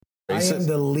I am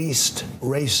the least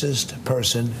racist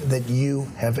person that you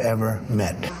have ever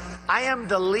met. I am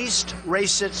the least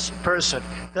racist person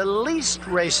that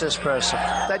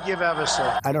you've ever seen.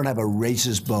 I don't have a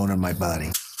racist bone in my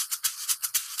body.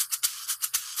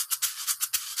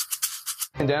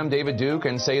 Condemn David Duke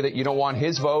and say that you don't want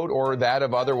his vote or that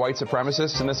of other white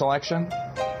supremacists in this election?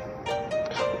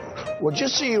 Well,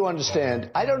 just so you understand,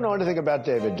 I don't know anything about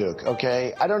David Duke,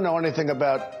 okay? I don't know anything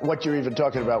about what you're even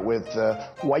talking about with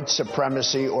white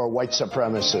supremacy or white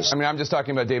supremacists. I mean, I'm just talking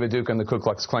about David Duke and the Ku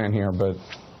Klux Klan here, but...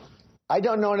 I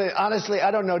don't know, honestly, I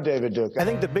don't know David Duke. I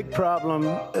think the big problem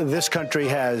this country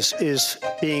has is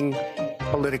being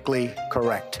politically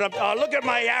correct. Look at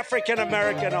my African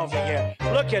American over here.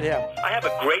 Look at him. I have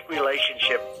a great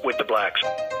relationship with the blacks.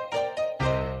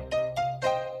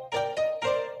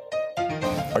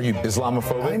 Are you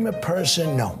Islamophobic? I'm a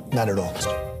person, no, not at all.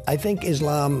 I think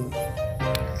Islam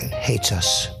hates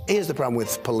us. Here's the problem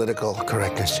with political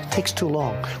correctness. It takes too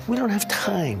long. We don't have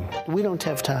time.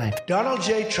 Donald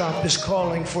J. Trump is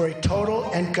calling for a total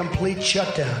and complete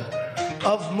shutdown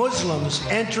of Muslims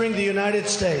entering the United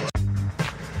States.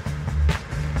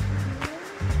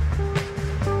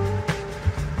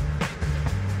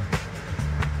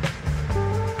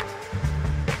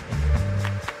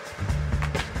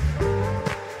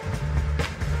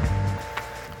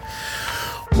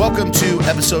 Welcome to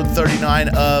episode 39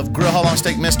 of Grill. How long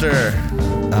steak, mister?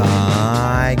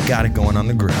 I got it going on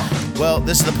the grill. Well,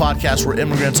 this is the podcast where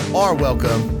immigrants are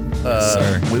welcome.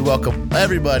 Sir. We welcome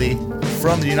everybody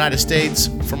from the United States,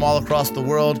 from all across the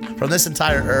world, from this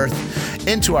entire earth,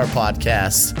 into our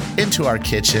podcasts, into our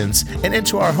kitchens, and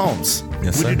into our homes.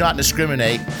 Yes, we sir. do not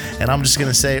discriminate, and I'm just going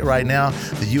to say it right now,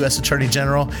 the U.S. Attorney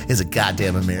General is a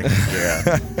goddamn American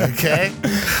girl. Okay?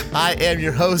 I am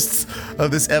your host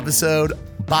of this episode,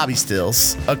 Bobby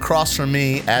Stills. Across from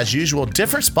me, as usual,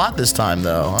 different spot this time,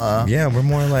 though. Yeah, we're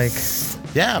more like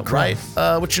Yeah, right.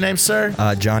 What's your name, sir?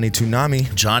 Johnny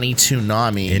Toonami Johnny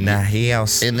Toonami. in the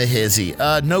house. In the hizzy.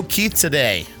 No Keith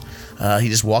today. He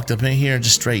just walked up in here and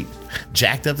just straight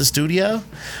jacked up the studio.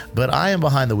 But I am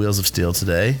behind the wheels of steel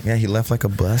today. Yeah, he left like a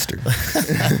buster.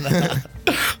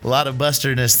 A lot of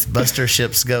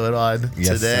busterships going on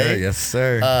today. Yes,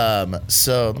 sir.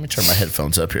 So let me turn my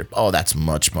headphones up here. Oh, that's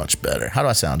much, much better. How do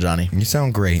I sound, Johnny? You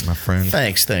sound great, my friend.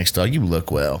 Thanks, dog. You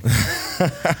look well.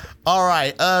 All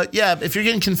right. Yeah, if you're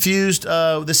getting confused,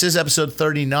 this is episode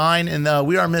 39, and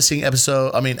we are missing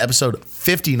episode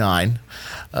 59.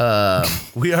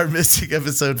 We are missing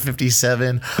episode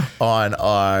 57 on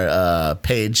our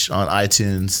page on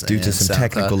iTunes. Due to some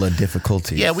technical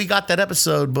difficulties. Yeah, we got that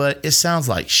episode, but it sounds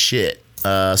like shit.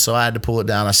 So I had to pull it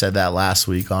down. I said that last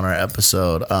week on our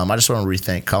episode. I just want to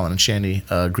re-thank Colin and Shandy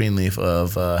Greenleaf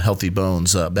of Healthy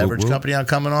Bones Beverage Company on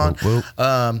coming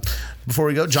on. Before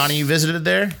we go, Johnny, you visited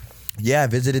there? Yeah, I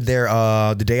visited there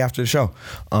the day after the show.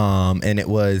 And it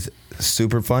was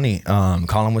super funny.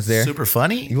 Colin was there. Super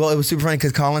funny? Well, it was super funny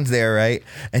because Colin's there, right?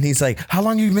 And he's like, how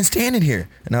long have you been standing here?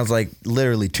 And I was like,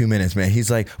 literally 2 minutes, man.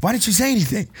 He's like, why didn't you say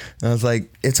anything? And I was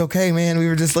like, it's okay, man. We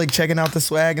were just like checking out the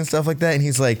swag and stuff like that. And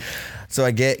he's like, so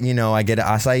I get an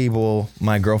acai bowl.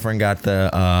 My girlfriend got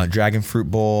the dragon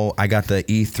fruit bowl. I got the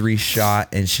E3 shot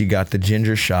and she got the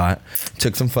ginger shot.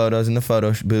 Took some photos in the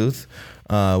photo booth,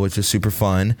 which was super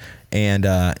fun. And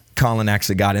Colin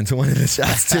actually got into one of the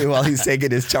shots too while he's taking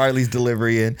his Charlie's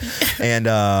delivery in. And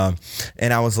I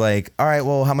was like, all right,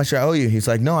 well, how much do I owe you? He's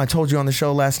like, no, I told you on the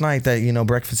show last night that,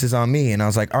 breakfast is on me. And I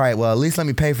was like, all right, well, at least let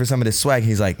me pay for some of this swag.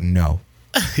 He's like, no.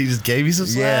 He just gave you some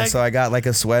swag? Yeah, so I got like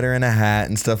a sweater and a hat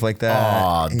and stuff like that.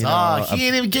 Aw, dog. He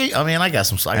ain't even give. I mean, I got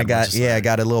some swag. I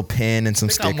got a little pin and some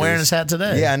stickers. I'm wearing his hat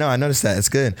today. Yeah, I know. I noticed that. It's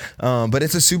good. But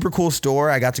it's a super cool store.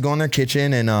 I got to go in their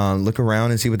kitchen and look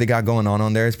around and see what they got going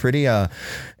on there. It's pretty.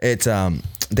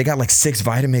 They got like 6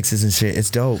 Vitamixes and shit. It's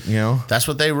dope, That's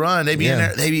what they run. They be in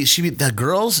there. The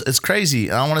girls. It's crazy.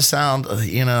 I don't want to sound,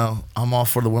 I'm all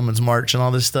for the Women's March and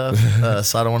all this stuff,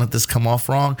 so I don't want this to come off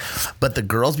wrong. But the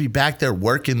girls be back there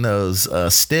working those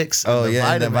sticks. Oh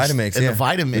yeah, the Vitamix. The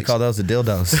Vitamix. We call those the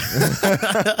dildos.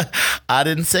 I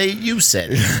didn't say it, you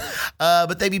said it.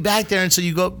 But they be back there, and so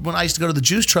you go. When I used to go to the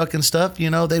juice truck and stuff,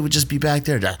 they would just be back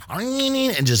there,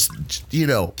 and just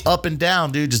up and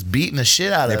down, dude, just beating the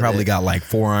shit out of it. They probably got like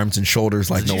 4 forearms and shoulders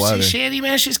like Did no you other. see Shandy,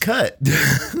 man? She's cut.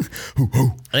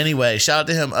 Anyway, shout out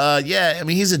to him. Yeah, I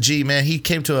mean, he's a G, man. He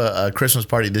came to a Christmas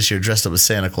party this year dressed up as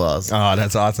Santa Claus. Oh,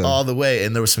 that's awesome. All the way.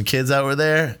 And there were some kids that were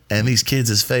there, and these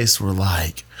kids' face were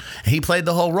like, he played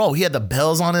the whole role. He had the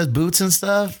bells on his boots and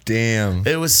stuff. Damn.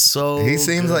 It was so He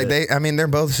seems good. like they're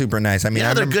both super nice. I mean,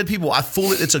 Yeah, I they're remember- good people.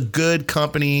 It's a good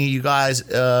company. You guys,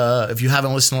 if you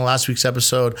haven't listened to last week's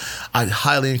episode, I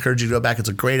highly encourage you to go back. It's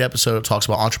a great episode. It talks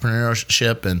about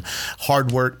entrepreneurship and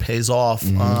hard work pays off.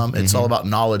 It's all about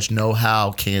knowledge,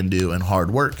 know-how, can-do, and hard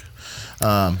work.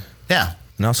 Yeah.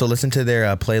 And also listen to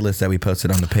their playlist that we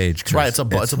posted on the page. Right, it's a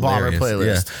bomber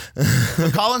hilarious. playlist. Yeah.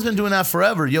 Colin's been doing that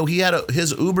forever. Yo, he had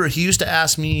his Uber. He used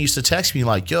to text me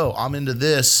like, yo, I'm into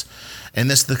this. And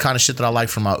this is the kind of shit that I like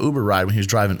from my Uber ride when he was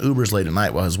driving Ubers late at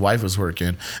night while his wife was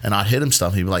working. And I'd hit him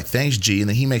stuff. He'd be like, thanks, G. And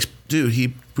then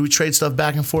we trade stuff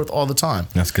back and forth all the time.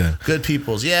 That's good. Good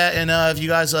peoples. Yeah, and if you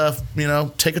guys,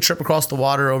 take a trip across the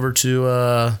water over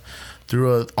to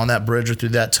on that bridge or through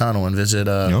that tunnel and visit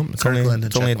It's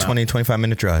Kirkland. only a 20,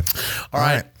 25-minute drive. All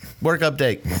right. Work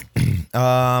update.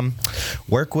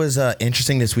 Work was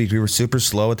interesting this week. We were super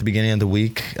slow at the beginning of the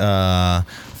week.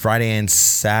 Friday and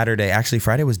Saturday. Actually,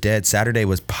 Friday was dead. Saturday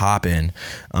was popping.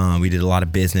 We did a lot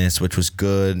of business, which was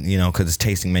good, because it's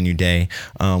tasting menu day.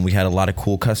 We had a lot of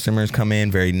cool customers come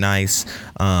in. Very nice.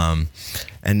 And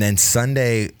then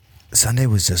Sunday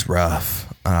was just rough.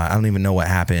 I don't even know what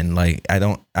happened. Like, I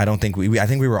think I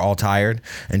think we were all tired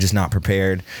and just not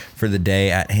prepared for the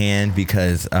day at hand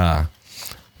because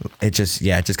it just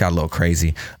got a little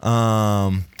crazy.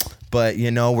 But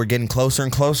we're getting closer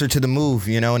and closer to the move.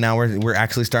 Now we're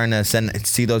actually starting to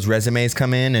see those resumes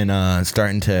come in and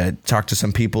starting to talk to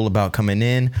some people about coming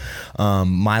in.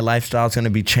 My lifestyle is going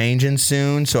to be changing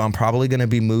soon, so I'm probably going to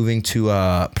be moving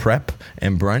to prep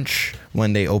and brunch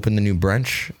when they open the new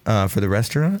brunch for the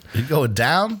restaurant. You going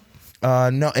down?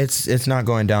 No, it's not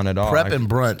going down at all. Prep and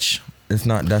brunch. That's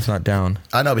not down.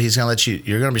 I know, but he's gonna let you.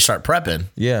 You're gonna start prepping.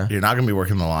 Yeah. You're not gonna be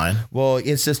working the line. Well,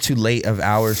 it's just too late of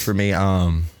hours for me.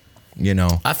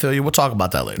 I feel you. We'll talk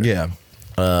about that later. Yeah.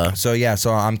 So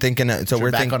I'm thinking. So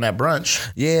We're back on that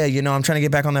brunch. Yeah, I'm trying to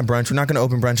get back on that brunch. We're not going to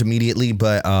open brunch immediately,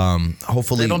 but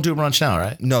hopefully They don't do brunch now,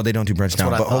 right? No, they don't do brunch now.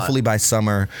 what I But thought. hopefully by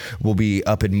summer we'll be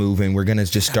up and moving. We're gonna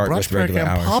just start Brunch with regular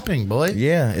program hours. popping, boy.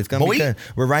 Yeah, it's gonna Boy. be good.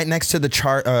 We're right next to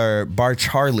the Bar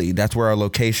Charlie. That's where our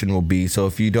location will be. So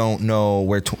if you don't know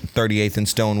where 38th and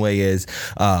Stoneway is,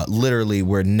 literally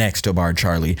we're next to Bar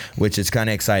Charlie, which is kind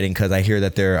of exciting because I hear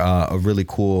that they're a really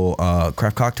cool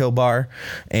craft cocktail bar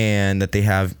and that they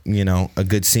have a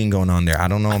good scene going on there. I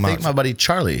don't know I about. think my buddy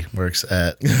Charlie works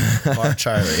at Bar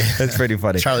Charlie. That's pretty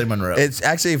funny. Charlie Monroe. It's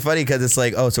actually funny because it's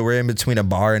like, so we're in between a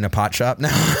bar and a pot shop now.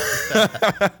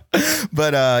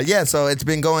 But so it's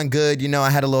been going good. I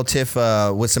had a little tiff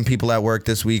with some people at work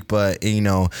this week, but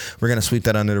we're gonna sweep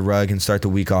that under the rug and start the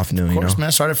week off new. Of course,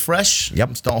 man. Started fresh. Yep.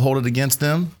 Just don't hold it against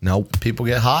them. Nope. People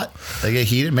get hot. They get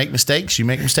heated. Make mistakes. You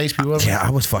make mistakes. People. Yeah, I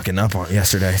was fucking up on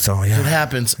yesterday, so yeah. It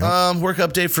happens. Work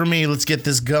update for me. Let's get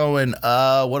this going.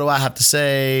 What do I have to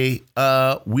say?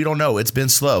 We don't know. It's been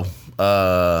slow.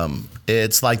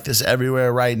 It's like this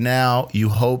everywhere right now. You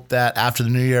hope that after the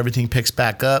new year, everything picks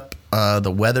back up.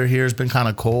 The weather here has been kind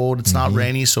of cold. It's not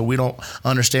rainy, so we don't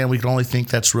understand. We can only think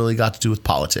that's really got to do with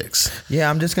politics. Yeah,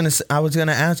 I was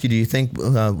gonna ask you, do you think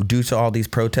due to all these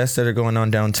protests that are going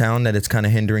on downtown that it's kind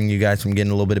of hindering you guys from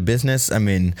getting a little bit of business? I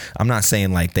mean, I'm not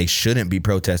saying like they shouldn't be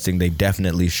protesting. They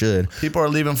definitely should. People are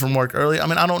leaving from work early. I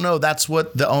mean, I don't know. That's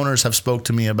what the owners have spoke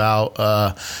to me about.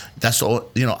 That's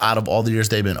out of all the years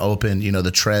they've been open,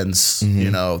 the trends.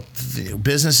 The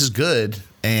business is good,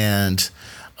 and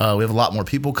we have a lot more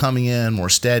people coming in, more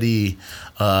steady.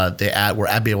 We're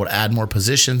able to add more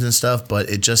positions and stuff, but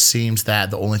it just seems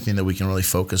that the only thing that we can really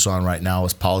focus on right now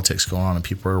is politics going on, and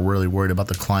people are really worried about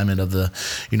the climate of the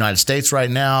United States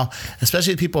right now,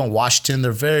 especially the people in Washington.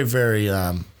 They're very, very,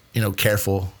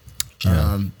 careful.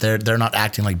 Yeah. They're not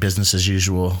acting like business as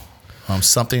usual.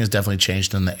 Something has definitely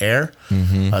changed in the air.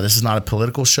 This is not a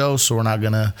political show, so we're not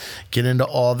going to get into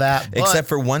all that. Except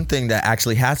for one thing that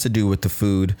actually has to do with the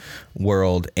food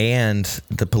world and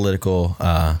the political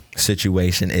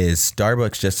situation is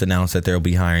Starbucks just announced that they'll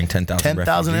be hiring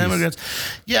 10,000 immigrants.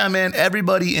 Yeah, man.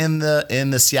 Everybody in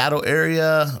the Seattle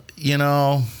area, I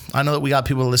know that we got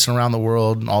people that listen around the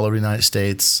world and all over the United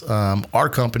States. Our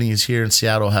companies here in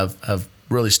Seattle have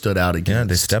really stood out against. Yeah,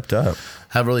 they stepped up.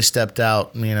 Have really stepped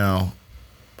out,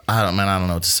 I don't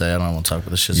know what to say. I don't want to talk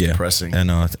about this. Shit's depressing. I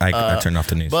know. I turned off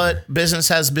the news. But business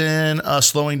has been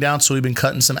slowing down, so we've been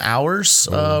cutting some hours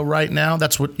right now.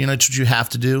 That's what it's what you have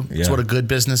to do. It's what a good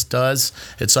business does.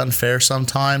 It's unfair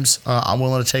sometimes. I'm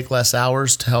willing to take less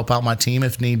hours to help out my team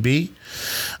if need be.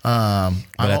 But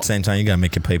at the same time, you gotta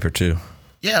make your paper too.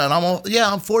 Yeah, and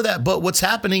I'm for that. But what's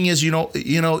happening is, you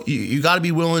got to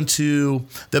be willing to,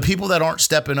 the people that aren't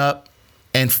stepping up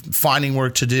and finding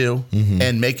work to do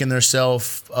and making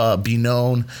themselves be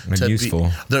known to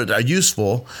useful. They're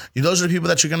useful. Those are the people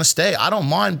that you're going to stay. I don't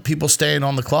mind people staying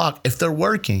on the clock if they're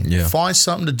working. Yeah. Find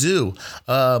something to do.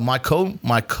 My co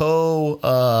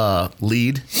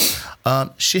lead.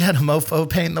 She had a mofo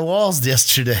painting the walls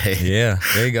yesterday. Yeah,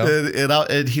 there you go.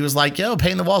 And he was like, "Yo,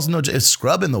 painting the walls, no, it's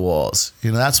scrubbing the walls.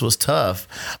 That's what's tough."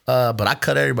 But I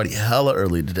cut everybody hella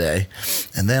early today,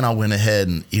 and then I went ahead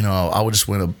and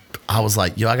I was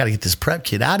like, "Yo, I got to get this prep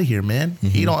kid out of here, man.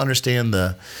 He don't understand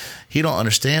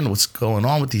what's going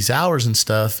on with these hours and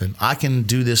stuff, and I can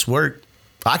do this work.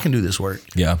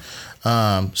 Yeah.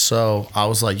 So I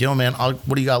was like, "Yo, man,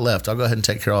 what do you got left? I'll go ahead and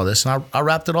take care of all this," and I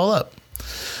wrapped it all up.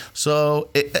 So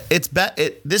it's bad.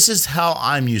 This is how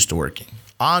I'm used to working.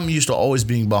 I'm used to always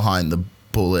being behind the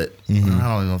bullet. I don't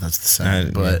even know if that's the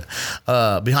same, but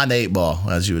behind the 8 ball,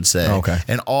 as you would say. Okay.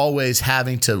 And always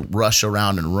having to rush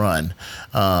around and run.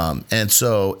 And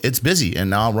so it's busy. And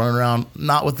now I'm running around,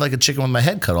 not with like a chicken with my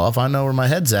head cut off. I know where my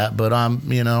head's at, but I'm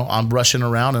rushing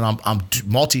around and I'm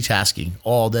multitasking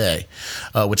all day,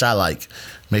 which I like.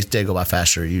 Makes the day go by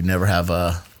faster. You never have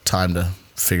time to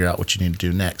figure out what you need to do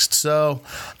next. So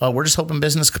we're just hoping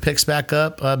business picks back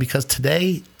up because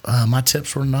today my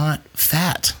tips were not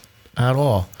fat at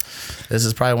all. This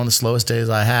is probably one of the slowest days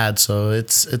I had, so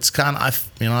it's kind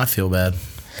of I feel bad.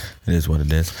 It is what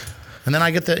it is. And then I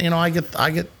get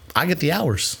the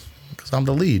hours because I'm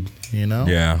the lead.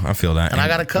 Yeah, I feel that. And I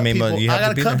gotta cut people. I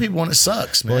gotta cut people when it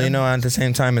sucks, man. Well, at the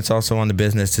same time, it's also on the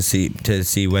business to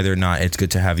see whether or not it's good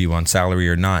to have you on salary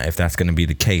or not, if that's going to be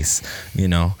the case.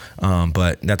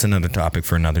 But that's another topic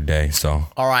for another day. So,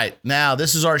 all right, now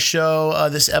this is our show.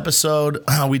 This episode,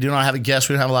 we do not have a guest.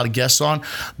 We don't have a lot of guests on,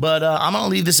 but I'm gonna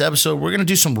leave this episode. We're gonna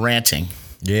do some ranting.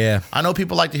 Yeah, I know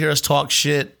people like to hear us talk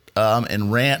shit.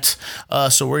 And rant.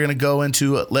 So we're gonna go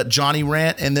into let Johnny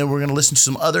rant, and then we're gonna listen to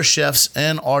some other chefs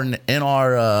in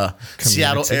our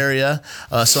Seattle area,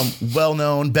 some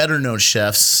well-known, better-known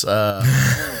chefs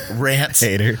rant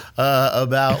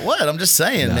about what I'm just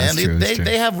saying, man.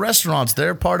 They have restaurants.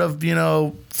 They're part of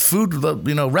food,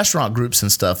 restaurant groups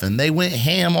and stuff, and they went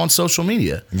ham on social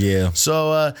media. Yeah.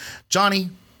 So Johnny,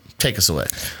 take us away.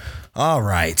 All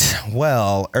right.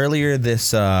 Well, earlier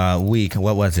this week,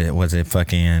 what was it? Was it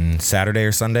fucking Saturday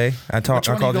or Sunday? Which one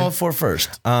are you going for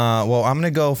first? Well, I'm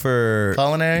gonna go for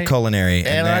culinary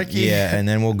anarchy. And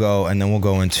then we'll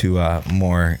go into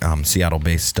more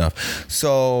Seattle-based stuff.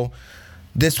 So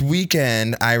this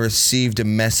weekend, I received a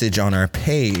message on our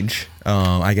page.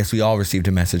 I guess we all received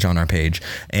a message on our page,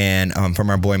 and from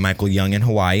our boy Michael Young in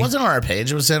Hawaii. It wasn't on our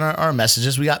page. It was in our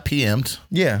messages. We got PM'd.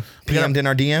 Yeah, PM'd in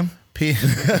our DM.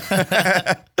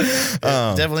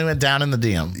 Definitely went down in the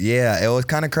DM. Yeah, it was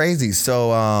kind of crazy.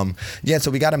 So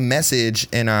so we got a message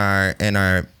in our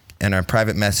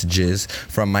private messages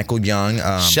from Michael Young,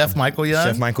 Chef Michael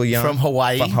Young from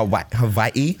Hawaii. Yo,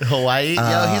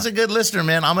 he's a good listener,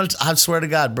 man. I swear to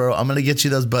God, bro, I'm gonna get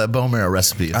you those bone marrow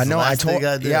recipes. I know. I told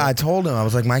him. I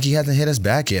was like, Mikey hasn't hit us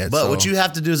back yet. But what you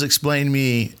have to do is explain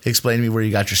me where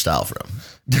you got your style from.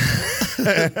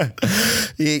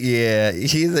 Yeah,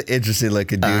 he's an interesting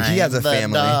looking dude. He has a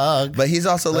family, but he's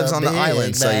also lives on the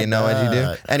island, so you know what you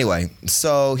do. Anyway,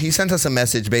 so he sent us a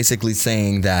message basically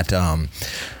saying that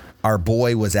our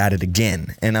boy was at it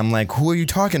again. And I'm like, who are you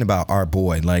talking about, our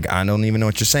boy? Like, I don't even know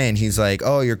what you're saying. He's like,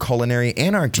 oh, you're culinary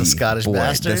anarchy. The Scottish boy,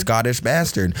 bastard. The Scottish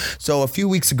bastard. So a few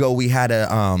weeks ago, we had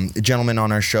a gentleman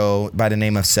on our show by the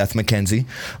name of Seth McKenzie.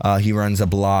 He runs a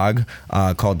blog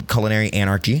called Culinary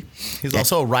Anarchy. He's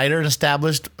also a writer and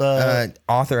established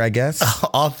author, I guess.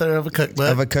 Author of a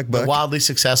cookbook. Wildly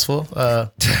successful.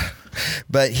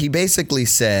 But he basically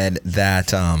said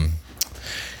that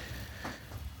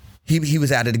he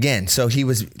was at it again. So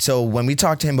when we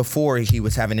talked to him before, he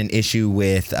was having an issue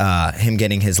with him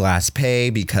getting his last pay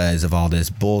because of all this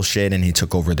bullshit, and he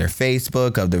took over their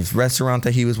Facebook of the restaurant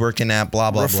that he was working at.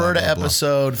 Blah blah. Refer to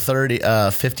episode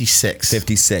 56.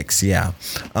 56, yeah.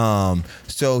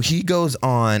 So he goes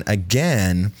on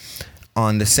again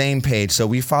on the same page. So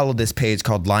we follow this page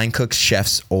called Line Cook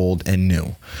Chefs Old and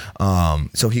New.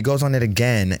 So he goes on it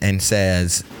again and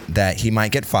says that he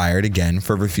might get fired again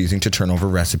for refusing to turn over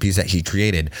recipes that he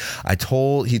created.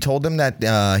 He told them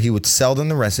that he would sell them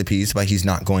the recipes, but he's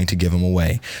not going to give them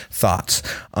away. Thoughts?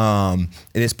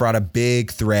 It has brought a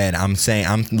big thread. I'm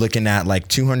looking at like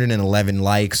 211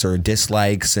 likes or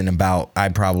dislikes and about,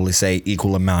 I'd probably say,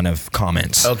 equal amount of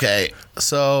comments. Okay,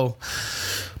 so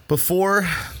before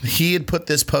he had put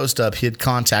this post up, he had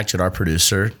contacted our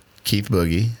producer, Keith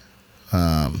Boogie,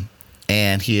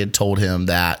 and he had told him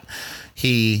that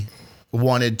he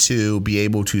wanted to be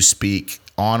able to speak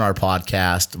on our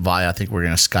podcast via, I think we're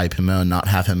going to Skype him in, not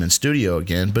have him in studio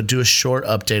again, but do a short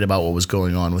update about what was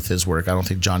going on with his work. I don't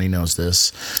think Johnny knows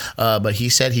this, but he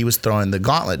said he was throwing the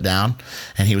gauntlet down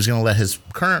and he was going to let his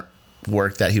current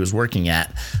work that he was working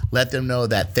at, let them know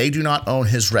that they do not own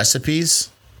his recipes,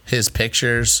 his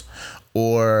pictures,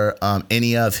 or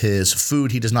any of his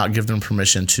food. He does not give them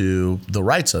permission to the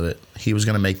rights of it. He was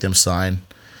going to make them sign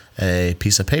a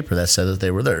piece of paper that said that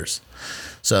they were theirs.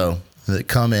 So they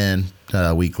come in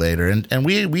a week later, and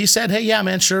we said, hey, yeah,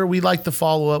 man, sure, we'd like the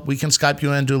follow-up. We can Skype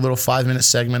you in, do a little 5-minute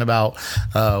segment about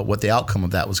what the outcome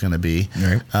of that was going to be.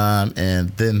 Right. And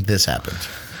then this happened.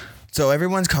 So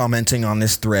everyone's commenting on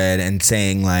this thread and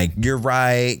saying like, you're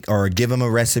right, or give them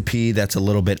a recipe that's a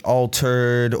little bit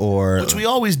altered, or Which we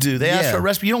always do. They ask for a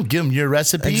recipe. You don't give them your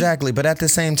recipe. Exactly. But at the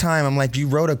same time, I'm like, you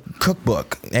wrote a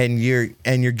cookbook and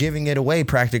you're giving it away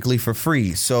practically for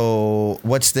free. So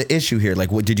what's the issue here?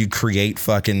 Like, what did you create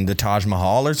fucking the Taj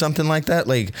Mahal or something like that?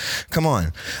 Like, come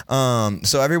on.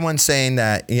 So everyone's saying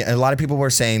that, a lot of people were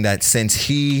saying that since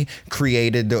he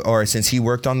created since he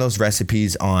worked on those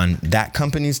recipes on that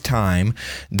company's time,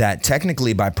 that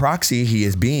technically by proxy he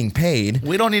is being paid.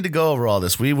 We don't need to go over all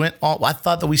this. I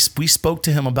thought that we spoke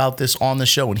to him about this on the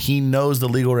show, and he knows the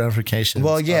legal ramifications.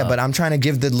 Well, yeah, but I'm trying to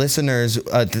give the listeners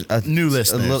new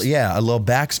listeners a little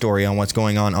backstory on what's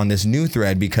going on this new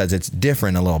thread, because it's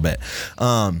different a little bit.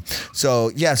 So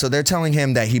they're telling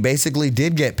him that he basically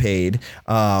did get paid,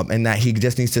 and that he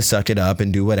just needs to suck it up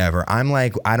and do whatever. I'm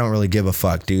like, I don't really give a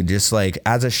fuck, dude. Just like,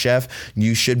 as a chef,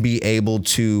 you should be able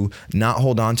to not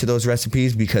hold on to those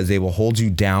recipes, because they will hold you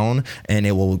down and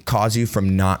it will cause you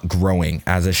from not growing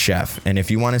as a chef. And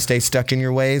if you want to stay stuck in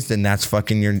your ways, then that's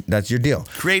your deal.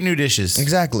 Create new dishes.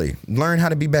 Exactly. Learn how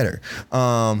to be better.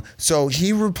 So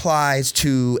he replies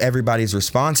to everybody's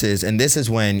responses, and this is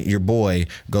when your boy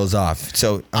goes off.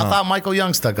 So I thought Michael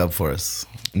Young stuck up for us.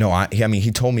 No, I mean,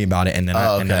 he told me about it, and then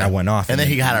I went off. And then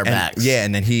he got our backs. Yeah,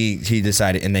 and then he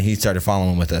decided, and then he started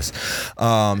following with us.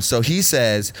 So he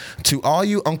says, to all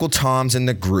you Uncle Toms in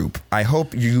the group, I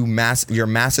hope your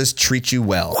masses treat you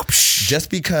well. Whoops. Just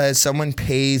because someone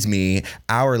pays me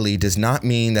hourly does not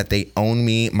mean that they own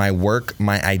me, my work,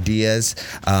 my ideas.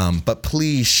 But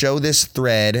please show this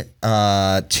thread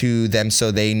to them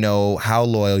so they know how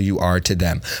loyal you are to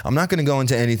them. I'm not going to go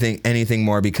into anything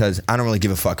more, because I don't really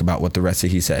give a fuck about what the rest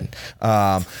of he said.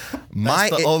 That's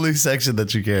the only section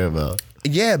that you care about.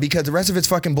 Yeah, because the rest of it's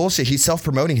fucking bullshit. He's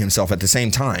self-promoting himself at the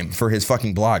same time for his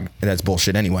fucking blog. That's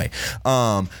bullshit anyway.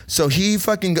 So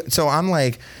I'm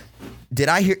like, did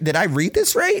I read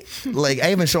this right? Like,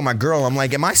 I even show my girl. I'm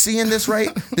like, am I seeing this right?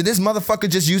 Did this motherfucker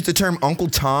just use the term Uncle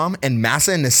Tom and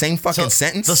massa in the same fucking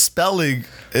sentence? The spelling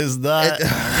is not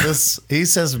this. He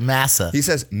says massa. He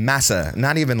says massa,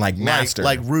 not even like master.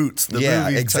 Like Roots. The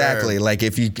movie exactly. Term. Like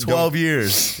if you 12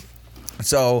 years.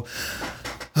 So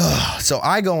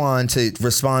I go on to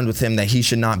respond with him that he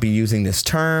should not be using this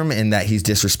term and that he's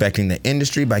disrespecting the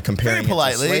industry by comparing it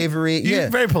to slavery.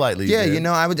 Very politely.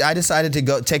 Yeah, I decided to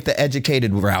go take the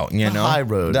educated route. The high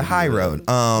road. The high road.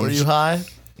 Were you high?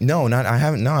 No, I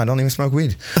haven't. No, I don't even smoke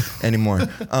weed anymore.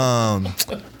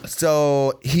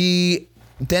 So he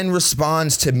then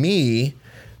responds to me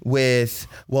with,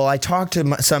 well, I talked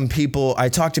to some people. I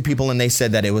talked to people, and they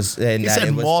said that it was. And he that said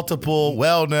it was, multiple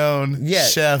well-known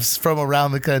chefs from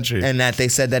around the country, and that they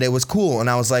said that it was cool. And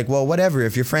I was like, well, whatever.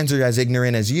 If your friends are as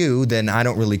ignorant as you, then I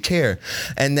don't really care.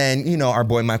 And then our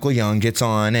boy Michael Young gets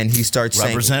on, and he starts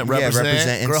represent.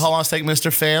 Girl, hold on, take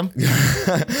Mr. Fam.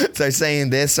 Start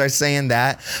saying this, start saying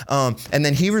that, and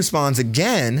then he responds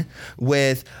again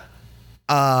with.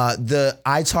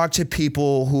 I talk to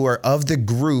people who are of the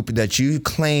group that you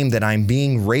claim that I'm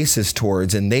being racist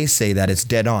towards, and they say that it's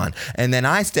dead on. And then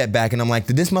I step back and I'm like,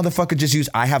 did this motherfucker just use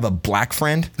I have a black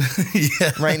friend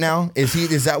right now?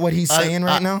 Is that what he's saying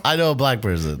right now? I know a black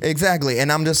person. Exactly.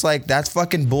 And I'm just like, that's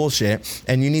fucking bullshit.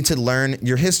 And you need to learn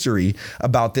your history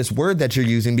about this word that you're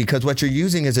using, because what you're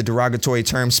using is a derogatory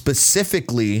term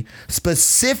specifically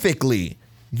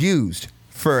used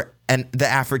for and the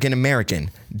African American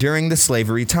during the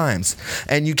slavery times.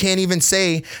 And you can't even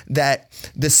say that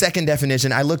the second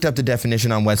definition, I looked up the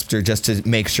definition on Webster just to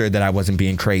make sure that I wasn't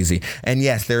being crazy. And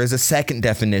yes, there is a second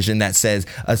definition that says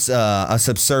a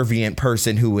subservient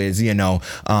person who is,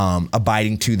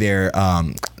 abiding to their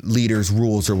leader's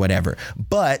rules or whatever.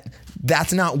 But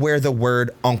that's not where the word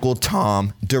Uncle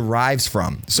Tom derives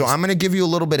from. So I'm going to give you a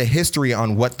little bit of history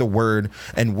on what the word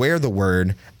and where the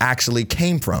word actually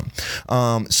came from.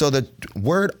 So the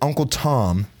word Uncle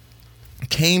Tom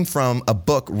came from a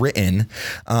book written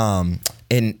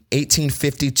in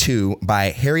 1852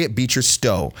 by Harriet Beecher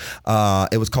Stowe.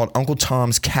 It was called Uncle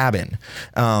Tom's Cabin.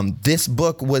 This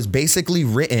book was basically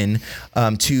written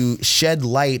to shed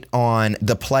light on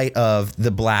the plight of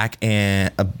the black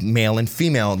and male and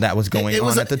female that was going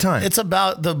on at the time.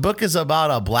 The book is about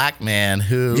a black man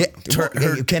who...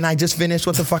 Can I just finish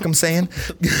what the fuck I'm saying?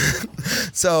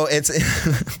 So it's...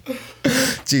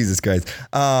 Jesus Christ.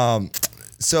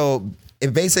 So...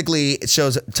 It basically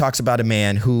talks about a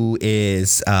man who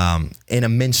is in a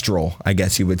minstrel, I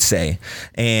guess you would say.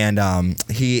 And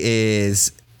he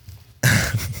is...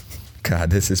 God,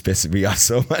 this is pissing me off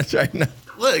so much right now.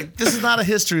 Look, this is not a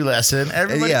history lesson.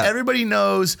 Everybody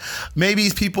knows. Maybe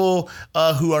people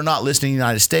who are not listening in the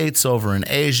United States, over in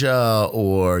Asia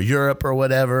or Europe or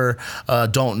whatever,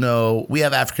 don't know. We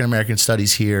have African American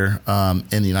studies here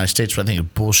in the United States, which I think is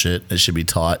bullshit. It should be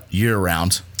taught year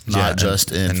round. Not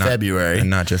just in February. And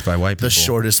not just by white people. The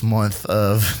shortest month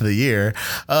of the year.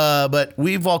 But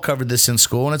we've all covered this in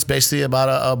school, and it's basically about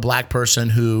a black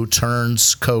person who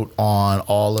turns coat on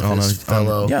all of his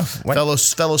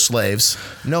fellow slaves.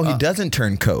 No, he doesn't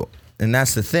turn coat. And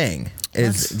that's the thing.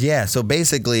 So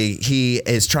basically he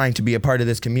is trying to be a part of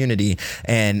this community,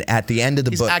 and at the end of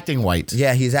the book... He's acting white.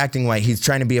 Yeah, he's acting white. He's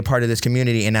trying to be a part of this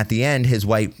community, and at the end, his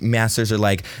white masters are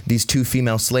like, these 2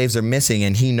 female slaves are missing,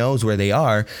 and he knows where they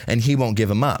are, and he won't give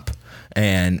them up.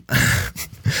 And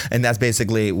and that's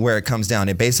basically where it comes down.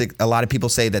 A lot of people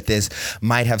say that this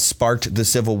might have sparked the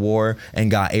Civil War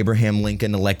and got Abraham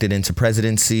Lincoln elected into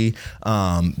presidency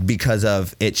because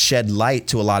of it shed light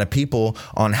to a lot of people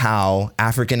on how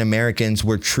African Americans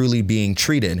were truly being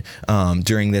treated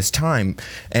during this time.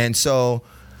 And so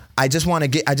I just want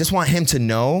him to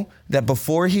know that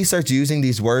before he starts using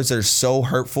these words that are so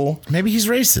hurtful. Maybe he's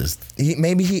racist.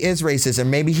 Maybe he is racist, or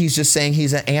maybe he's just saying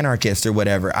he's an anarchist or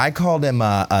whatever. I called him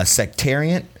a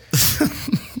sectarian.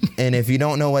 And if you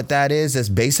don't know what that is, that's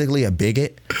basically a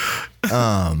bigot.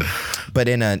 But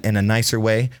in a nicer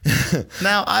way.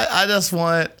 Now, I just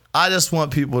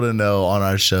want people to know on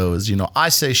our shows, I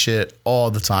say shit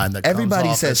all the time.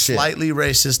 Everybody says shit. Slightly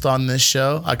racist on this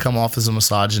show. I come off as a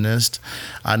misogynist.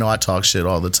 I know I talk shit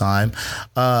all the time.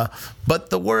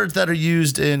 But the words that are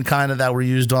used that were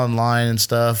used online and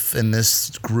stuff in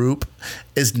this group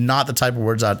is not the type of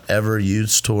words I'd ever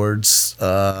use towards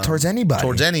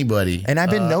anybody. And I've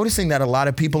been noticing that a lot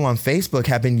of people on Facebook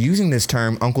have been using this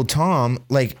term, Uncle Tom,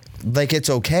 like it's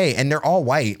okay, and they're all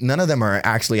white. None of them are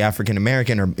actually African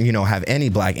American or have any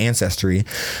black ancestry.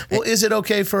 Well, is it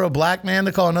okay for a black man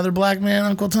to call another black man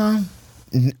Uncle Tom?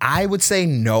 I would say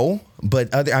no, but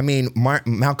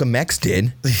Malcolm X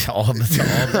did all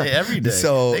day, every day.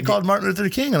 So they called Martin Luther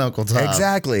King an Uncle Tom.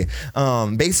 Exactly.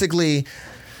 Basically,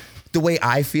 the way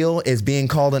I feel is being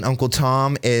called an Uncle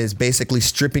Tom is basically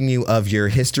stripping you of your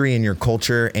history and your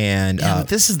culture. And but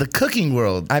this is the cooking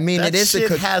world. I mean, that it is.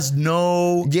 Shit has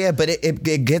no. Yeah, but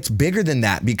it gets bigger than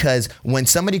that, because when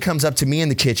somebody comes up to me in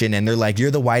the kitchen and they're like, "You're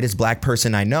the whitest black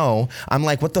person I know," I'm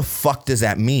like, "What the fuck does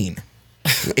that mean?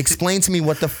 Explain to me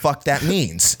what the fuck that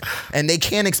means." And they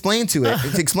can't explain it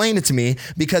to me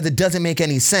because it doesn't make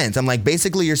any sense. I'm like,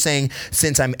 basically you're saying,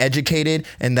 since I'm educated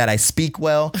and that I speak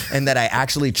well and that I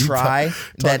actually try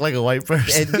talk like a white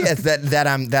person. Yes,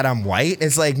 that I'm white.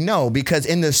 It's like, no, because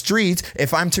in the streets,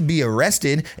 if I'm to be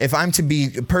arrested, if I'm to be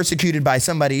persecuted by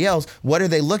somebody else, what are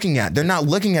they looking at? They're not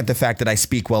looking at the fact that I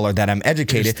speak well or that I'm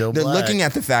educated. They're looking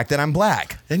at the fact that I'm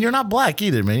black. And you're not black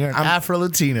either, man. You're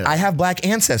Afro-Latino. I have black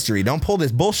ancestry. Don't pull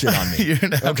this bullshit on me.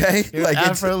 Okay? You're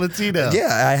Afro-Latino.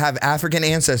 Yeah, I have African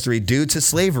ancestry due to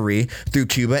slavery through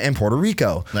Cuba and Puerto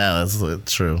Rico. Yeah,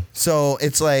 that's true. So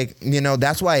it's like,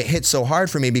 that's why it hits so hard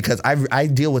for me, because I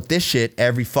deal with this shit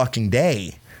every fucking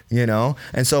day.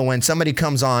 And so when somebody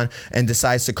comes on and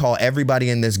decides to call everybody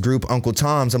in this group Uncle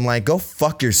Toms, I'm like, go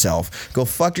fuck yourself. Go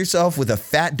fuck yourself with a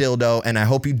fat dildo, and I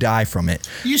hope you die from it.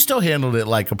 You still handled it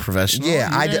like a professional. Yeah,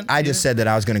 I just said that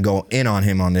I was going to go in on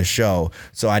him on this show,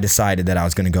 so I decided that I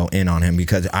was going to go in on him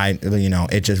because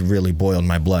it just really boiled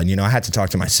my blood. I had to talk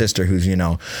to my sister, who's,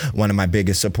 one of my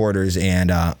biggest supporters and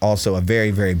also a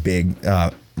very, very big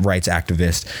rights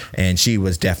activist, and she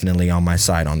was definitely on my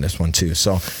side on this one too.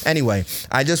 So anyway,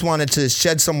 I just wanted to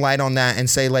shed some light on that and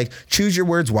say, like, choose your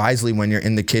words wisely when you're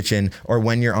in the kitchen or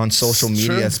when you're on social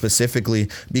media specifically,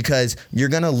 because you're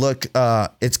gonna look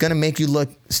it's gonna make you look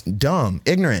dumb,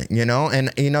 ignorant,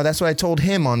 and that's what I told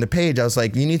him on the page. I was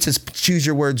like, you need to choose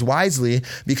your words wisely,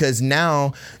 because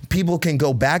now people can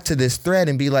go back to this thread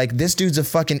and be like, this dude's a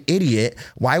fucking idiot,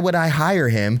 why would I hire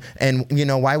him, and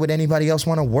why would anybody else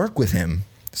want to work with him?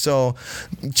 So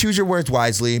choose your words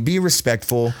wisely, be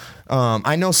respectful.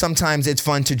 I know sometimes it's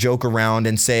fun to joke around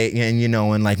and say,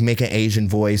 and like make an Asian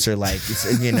voice or like,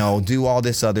 do all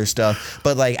this other stuff.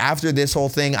 But like after this whole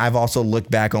thing, I've also looked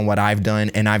back on what I've done,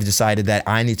 and I've decided that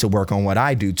I need to work on what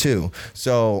I do too.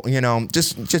 So,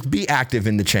 just be active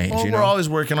in the change. Well, we're always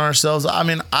working on ourselves. I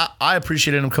mean, I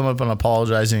appreciated him coming up and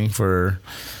apologizing for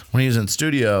when he was in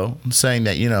studio, saying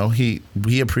that,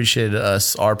 he appreciated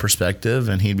our perspective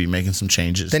and he'd be making some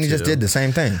changes. Then he just did the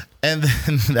same thing. And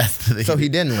then that's the thing. So he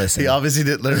didn't listen. He obviously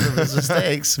didn't learn from his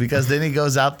mistakes, because then he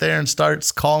goes out there and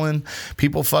starts calling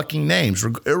people fucking names,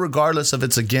 regardless if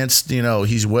it's against,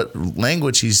 he's what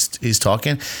language he's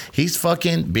talking. He's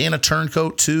fucking being a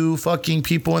turncoat to fucking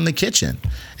people in the kitchen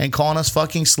and calling us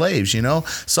fucking slaves.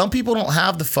 Some people don't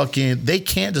have they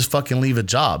can't just fucking leave a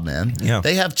job, man. Yeah.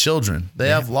 They have children. They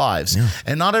have lives. Yeah.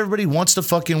 And not everybody wants to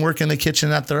fucking work in the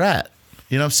kitchen that they're at.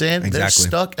 You know what I'm saying? Exactly. They're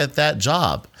stuck at that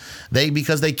job.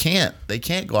 Because they can't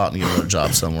go out and get another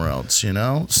job somewhere else,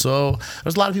 So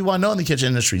there's a lot of people I know in the kitchen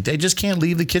industry. They just can't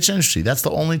leave the kitchen industry. That's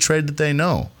the only trade that they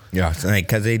know. Yeah,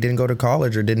 because they didn't go to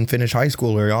college or didn't finish high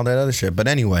school or all that other shit. But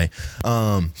anyway,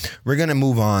 we're gonna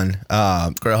move on.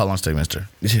 Girl, how long does it take, mister?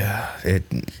 Yeah,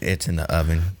 it's in the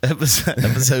oven.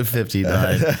 Episode 59. All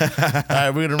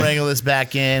right, we're gonna wrangle this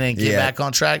back in and get back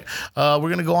on track. We're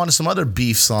gonna go on to some other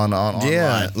beefs on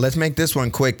online. Let's make this one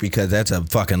quick, because that's a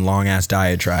fucking long ass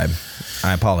diatribe.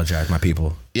 I apologize, my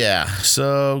people. Yeah.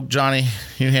 So Johnny,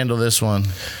 you handle this one.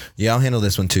 Yeah, I'll handle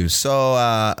this one too. So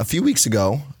a few weeks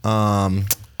ago,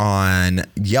 on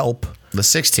Yelp, the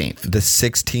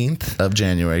 16th of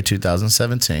January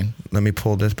 2017. Let me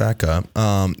pull this back up.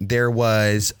 There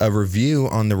was a review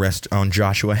on on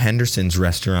Joshua Henderson's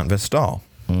restaurant Vestal.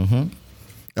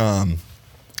 Mm-hmm.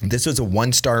 This was a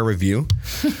 1-star review.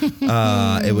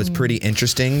 It was pretty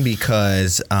interesting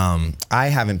because I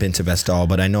haven't been to Vestal,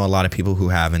 but I know a lot of people who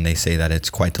have, and they say that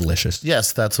it's quite delicious.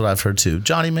 Yes, that's what I've heard too.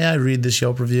 Johnny, may I read this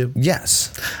Yelp review?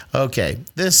 Yes. Okay,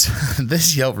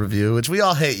 this Yelp review, which we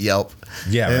all hate Yelp.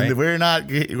 Yeah, and right.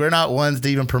 We're not ones to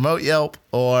even promote Yelp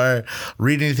or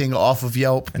read anything off of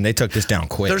Yelp. And they took this down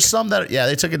quick. There's some that,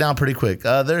 they took it down pretty quick.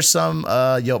 There's some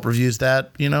Yelp reviews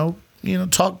that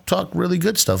talk really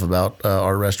good stuff about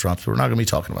our restaurants, but we're not going to be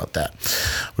talking about that.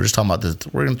 We're just talking about this.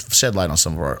 We're going to shed light on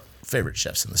some of our favorite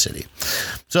chefs in the city.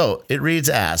 So it reads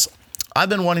as, I've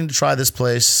been wanting to try this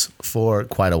place for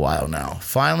quite a while now.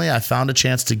 Finally, I found a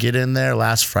chance to get in there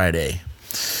last Friday.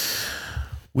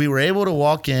 We were able to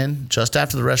walk in just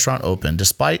after the restaurant opened,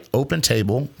 despite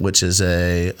OpenTable, which is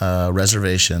a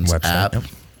reservations website,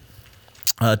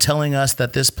 app, telling us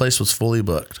that this place was fully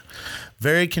booked.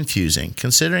 Very confusing,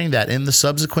 considering that in the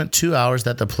subsequent 2 hours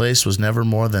that the place was never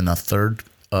more than a third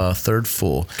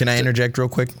full. Can I interject real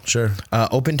quick? Sure.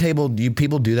 OpenTable,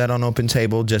 people do that on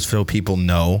OpenTable just so people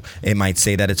know. It might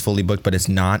say that it's fully booked, but it's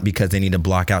not, because they need to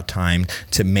block out time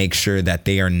to make sure that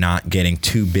they are not getting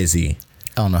too busy.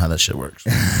 I don't know how that shit works.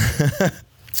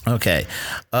 Okay.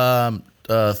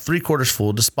 3/4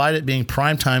 full, despite it being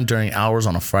prime time during hours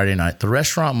on a Friday night. The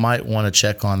restaurant might want to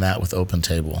check on that with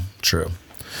OpenTable. True.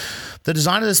 The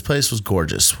design of this place was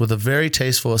gorgeous, with a very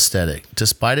tasteful aesthetic,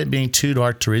 despite it being too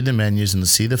dark to read the menus and to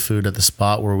see the food at the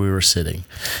spot where we were sitting.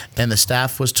 And the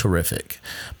staff was terrific.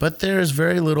 But there is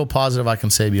very little positive I can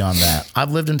say beyond that.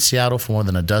 I've lived in Seattle for more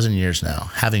than a dozen years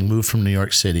now, having moved from New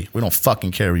York City. We don't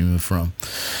fucking care where you moved from.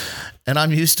 And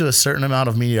I'm used to a certain amount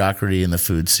of mediocrity in the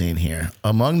food scene here.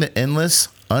 Among the endless,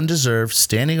 undeserved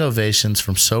standing ovations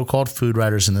from so-called food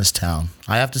writers in this town,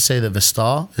 I have to say that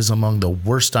Vestal is among the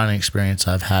worst dining experience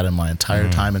I've had in my entire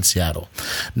time in Seattle.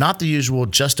 Not the usual,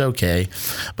 just okay,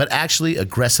 but actually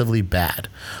aggressively bad.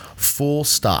 Full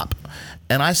stop.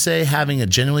 And I say having a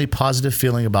genuinely positive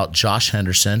feeling about Josh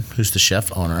Henderson, who's the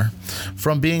chef owner,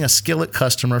 from being a Skillet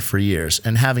customer for years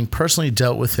and having personally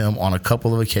dealt with him on a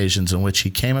couple of occasions in which he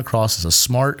came across as a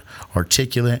smart,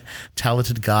 articulate,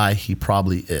 talented guy he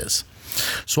probably is.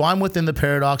 So I'm within the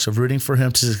paradox of rooting for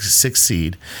him to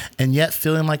succeed and yet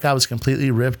feeling like I was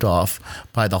completely ripped off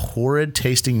by the horrid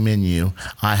tasting menu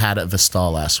I had at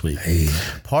Vestal last week. Hey.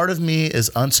 Part of me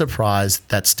is unsurprised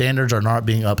that standards are not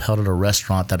being upheld at a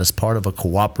restaurant that is part of a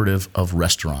cooperative of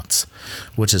restaurants,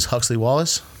 which is Huxley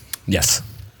Wallace. Yes.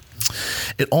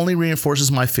 It only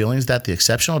reinforces my feelings that the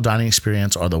exceptional dining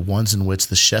experience are the ones in which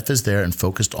the chef is there and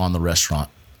focused on the restaurant.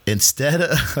 Instead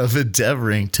of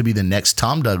endeavoring to be the next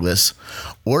Tom Douglas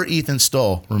or Ethan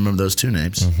Stoll, remember those two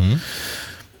names,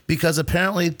 because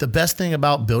apparently the best thing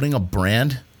about building a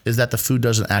brand is that the food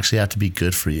doesn't actually have to be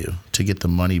good for you to get the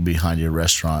money behind your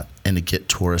restaurant and to get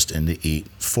tourists in to eat,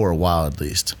 for a while at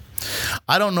least.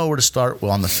 I don't know where to start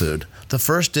on the food. The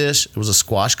first dish, it was a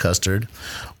squash custard,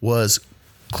 was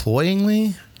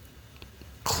cloyingly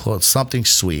something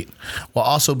sweet while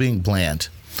also being bland.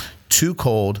 Too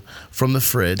cold from the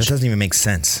fridge. That doesn't even make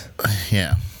sense.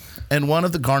 Yeah. And one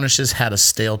of the garnishes had a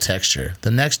stale texture.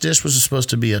 The next dish was supposed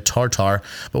to be a tartare,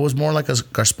 but was more like a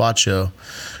gazpacho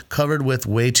covered with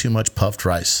way too much puffed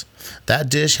rice. That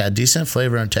dish had decent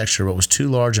flavor and texture, but was too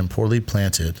large and poorly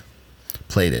plated.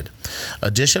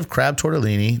 A dish of crab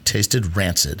tortellini tasted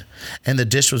rancid, and the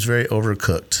dish was very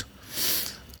overcooked.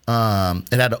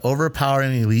 It had an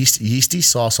overpowering yeasty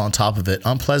sauce on top of it,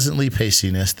 unpleasantly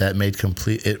pastiness that made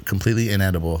it completely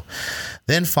inedible.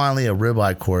 Then finally a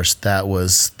ribeye course that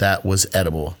was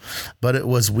edible, but it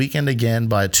was weakened again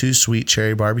by too sweet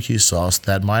cherry barbecue sauce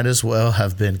that might as well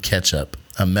have been ketchup.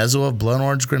 A mezzo of blood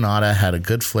orange granada had a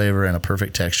good flavor and a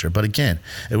perfect texture, but again,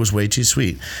 it was way too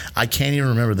sweet. I can't even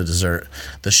remember the dessert.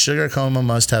 The sugar coma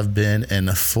must have been in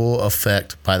full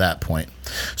effect by that point.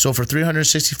 So for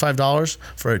 $365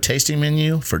 for a tasting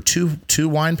menu for two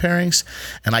wine pairings,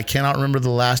 and I cannot remember the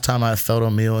last time I felt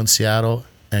a meal in Seattle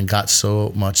and got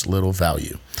so much little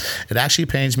value. It actually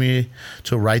pains me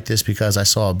to write this because I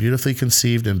saw a beautifully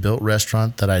conceived and built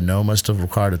restaurant that I know must have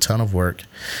required a ton of work.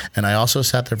 And I also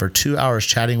sat there for 2 hours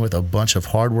chatting with a bunch of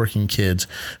hardworking kids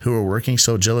who were working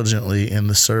so diligently in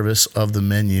the service of the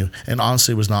menu and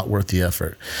honestly was not worth the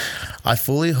effort. I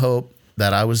fully hope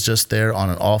that I was just there on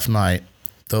an off night,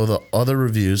 though the other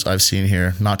reviews I've seen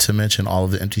here, not to mention all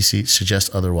of the empty seats,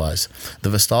 suggest otherwise. The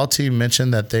Vestal team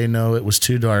mentioned that they know it was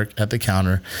too dark at the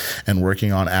counter and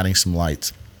working on adding some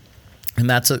lights. And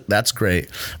that's great,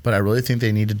 but I really think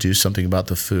they need to do something about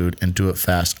the food and do it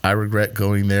fast. I regret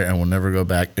going there and will never go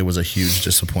back. It was a huge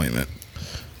disappointment.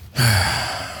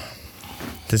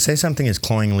 To say something is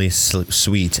cloyingly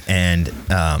sweet and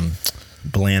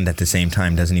bland at the same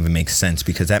time doesn't even make sense,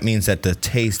 because that means that the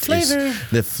taste Flavor.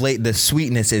 the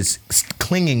sweetness is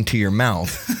clinging to your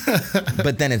mouth,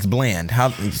 but then it's bland.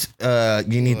 How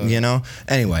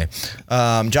Anyway,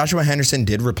 Joshua Henderson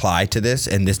did reply to this,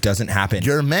 and this doesn't happen.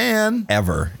 Your man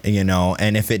ever,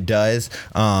 and if it does,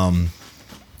 I've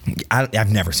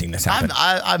never seen this happen.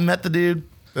 I met the dude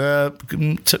a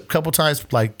couple times,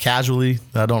 like casually.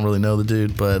 I don't really know the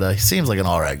dude, but he seems like an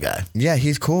all right guy. Yeah,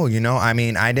 he's cool. I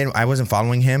mean, I wasn't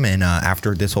following him, and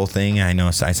after this whole thing, I know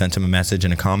I sent him a message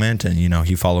and a comment, and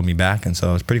he followed me back, and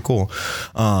so it's pretty cool.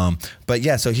 But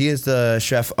yeah, so he is the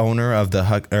chef owner of the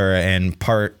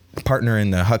partner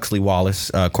in the Huxley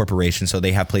Wallace Corporation. So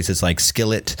they have places like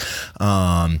Skillet,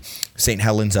 St.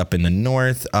 Helens up in the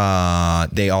north.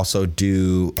 They also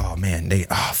do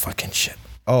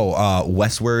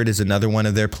Westward is another one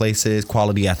of their places.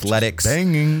 Quality Athletics. Just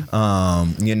banging.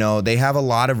 They have a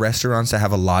lot of restaurants that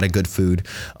have a lot of good food.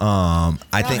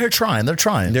 I think they're trying. They're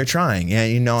trying. Yeah,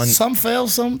 and some fail,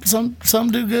 some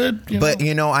do good. But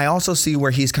I also see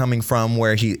where he's coming from,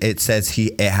 where it says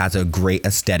it has a great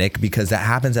aesthetic, because that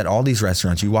happens at all these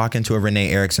restaurants. You walk into a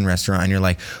Renee Erickson restaurant and you're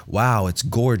like, wow, it's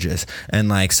gorgeous. And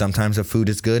like sometimes the food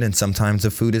is good and sometimes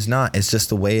the food is not. It's just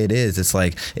the way it is. It's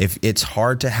like if it's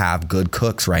hard to have good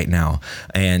cooks right now,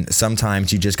 and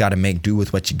sometimes you just got to make do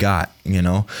with what you got,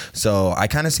 so I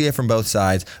kind of see it from both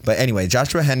sides. But anyway,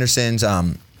 Joshua Henderson's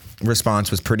response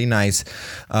was pretty nice.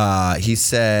 He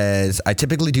says, I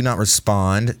typically do not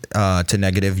respond to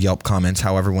negative Yelp comments.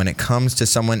 However, when it comes to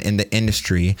someone in the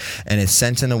industry and is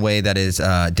sent in a way that is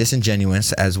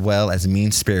disingenuous as well as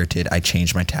mean-spirited, I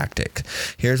change my tactic.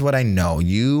 Here's what I know.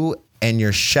 You and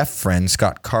your chef friend,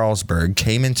 Scott Carlsberg,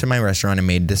 came into my restaurant and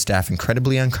made the staff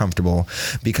incredibly uncomfortable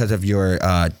because of your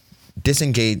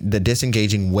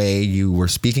disengaging way you were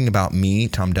speaking about me,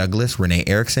 Tom Douglas, Renee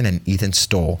Erickson, and Ethan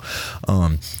Stoll,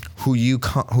 who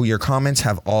your comments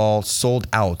have all sold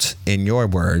out, in your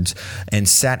words, and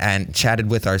sat and chatted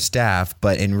with our staff,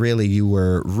 but in really you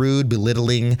were rude,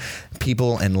 belittling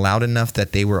people, and loud enough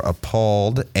that they were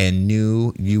appalled and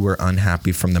knew you were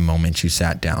unhappy from the moment you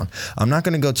sat down. I'm not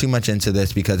going to go too much into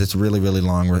this because it's really, really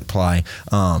long reply.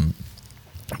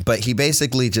 But he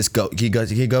basically just goes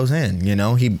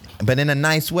in, but in a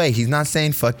nice way. He's not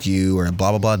saying fuck you or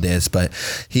blah, blah, blah this, but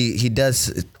he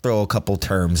does throw a couple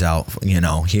terms out,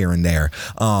 here and there.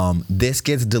 This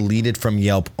gets deleted from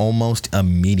Yelp almost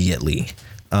immediately.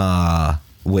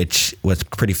 which was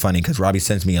pretty funny because Robbie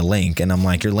sends me a link and I'm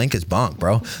like, your link is bunk,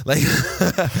 bro. Like,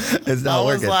 it's not I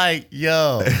was working. like,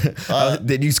 yo,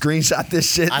 Did you screenshot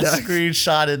this shit? I Doug?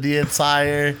 screenshotted the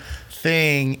entire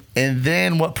thing, and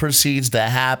then what proceeds to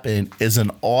happen is an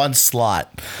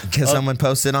onslaught. Because someone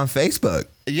posted on Facebook.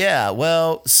 Yeah,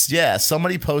 well, yeah,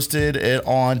 somebody posted it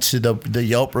onto the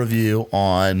Yelp review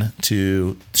on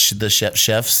to the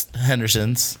Chefs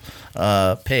Henderson's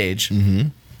page. Mm-hmm.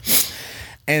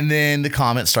 And then the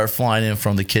comments start flying in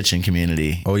from the kitchen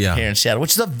community. Oh, yeah. Here in Seattle,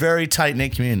 which is a very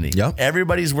tight-knit community. Yep.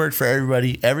 Everybody's worked for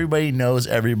everybody. Everybody knows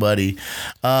everybody.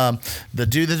 The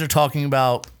dude that they're talking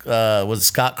about was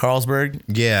Scott Carlsberg.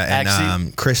 Yeah,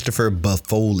 and Christopher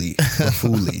Buffoli.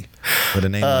 With a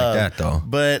name like that, though.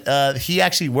 But he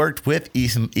actually worked with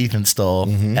Ethan Stoll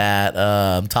at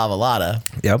Tavalata.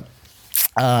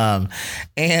 Yep.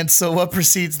 And so what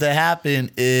proceeds to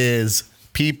happen is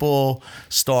people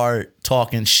start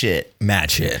talking shit. Mad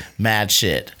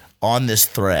shit on this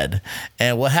thread.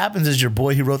 And what happens is your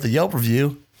boy who wrote the Yelp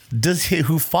review,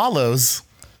 who follows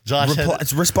Josh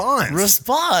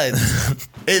responds.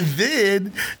 And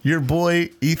then your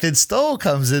boy Ethan Stoll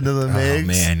comes into the mix.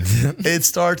 Oh, man. It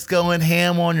starts going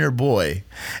ham on your boy.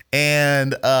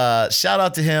 And shout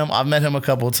out to him. I've met him a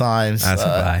couple of times. That's a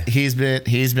guy. He's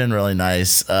been really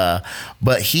nice.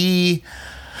 But he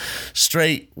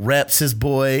straight reps his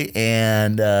boy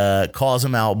and calls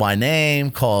him out by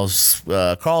name, calls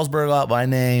Carlsberg out by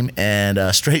name,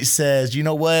 and straight says, you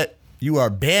know what? You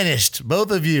are banished. Both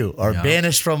of you are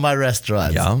banished from my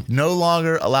restaurant. Yeah. No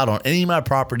longer allowed on any of my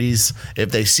properties.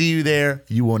 If they see you there,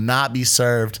 you will not be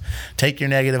served. Take your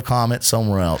negative comment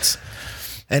somewhere else.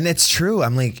 And it's true.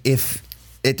 I'm like,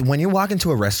 when you walk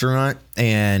into a restaurant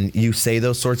and you say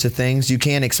those sorts of things, you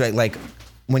can't expect, like,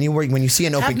 when you see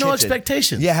an open kitchen, have no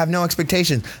expectations. Yeah, have no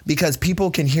expectations, because people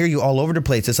can hear you all over the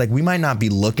place. It's like, we might not be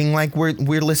looking like we're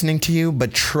listening to you,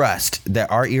 but trust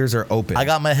that our ears are open. I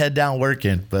got my head down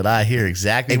working, but I hear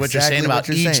exactly what you're saying about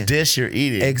each dish you're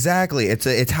eating. Exactly.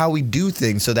 It's how we do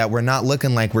things so that we're not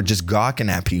looking like we're just gawking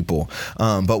at people.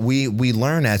 But we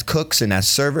learn as cooks and as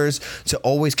servers to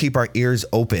always keep our ears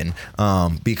open,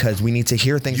 because we need to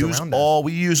hear things around us.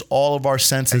 We use all of our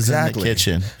senses in the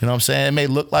kitchen. You know what I'm saying? It may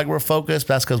look like we're focused,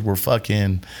 but that's because we're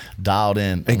fucking dialed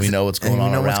in and we know what's going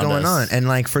on around us. And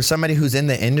like, for somebody who's in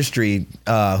the industry,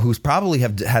 who's probably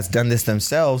has done this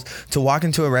themselves, to walk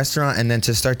into a restaurant and then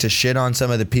to start to shit on some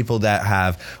of the people that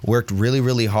have worked really,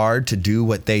 really hard to do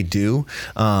what they do,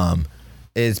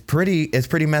 it's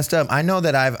pretty messed up. I know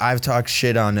that I've talked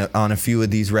shit on a few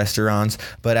of these restaurants,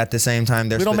 but at the same time,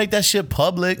 we don't make that shit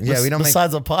public. Yeah, we don't.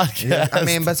 Besides a podcast.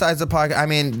 Yeah, besides the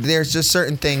podcast, there's just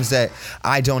certain things that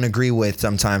I don't agree with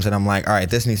sometimes, and I'm like, all right,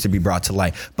 this needs to be brought to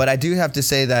light. But I do have to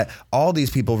say that all these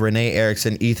people, Renee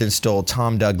Erickson, Ethan Stoll,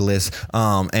 Tom Douglas,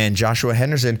 and Joshua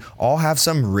Henderson, all have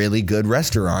some really good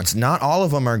restaurants. Not all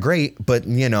of them are great, but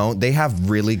they have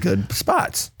really good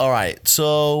spots. All right,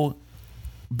 so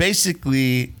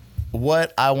basically,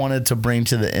 what I wanted to bring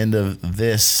to the end of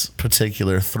this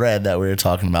particular thread that we were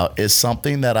talking about is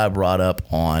something that I brought up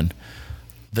on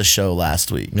the show last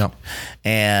week. Yep.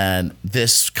 And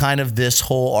this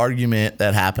whole argument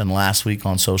that happened last week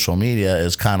on social media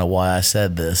is kind of why I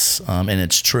said this, and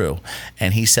it's true.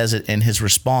 And he says it in his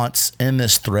response in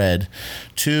this thread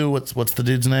to what's the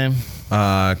dude's name?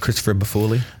 Christopher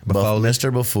Buffoli. Mr.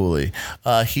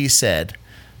 Buffoli. He said,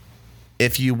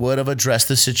 if you would have addressed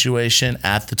the situation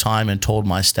at the time and told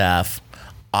my staff,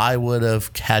 I would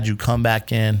have had you come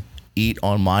back in, eat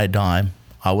on my dime.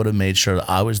 I would have made sure that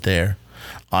I was there.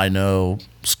 I know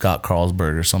Scott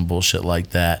Carlsberg or some bullshit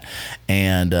like that.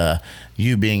 And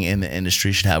you being in the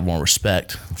industry should have more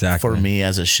respect for me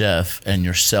as a chef and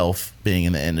yourself being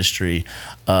in the industry.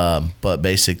 But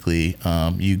basically,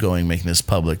 you making this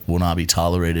public will not be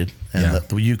tolerated. And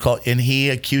and he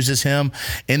accuses him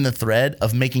in the thread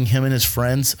of making him and his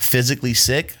friends physically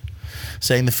sick,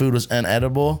 saying the food was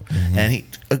inedible. Mm-hmm. And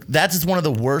that's one of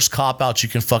the worst cop-outs you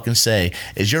can fucking say,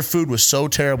 is your food was so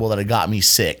terrible that it got me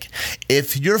sick.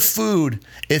 If your food,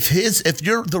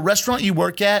 the restaurant you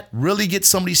work at really gets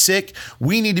somebody sick,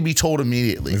 we need to be told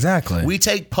immediately. Exactly. We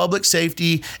take public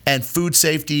safety and food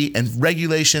safety and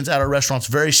regulations at our restaurants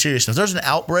very seriously. If there's an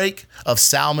outbreak of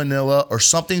salmonella or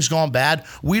something's gone bad,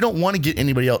 we don't want to get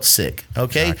anybody else sick,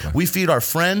 okay? Exactly. We feed our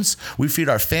friends, we feed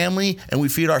our family, and we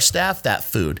feed our staff that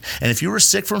food. And if you were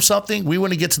sick from something, we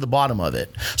want to get to the bottom of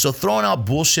it. So throwing out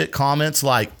bullshit comments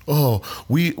like, "Oh,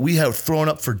 we have thrown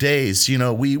up for days. You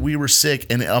know, we were sick,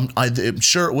 and I'm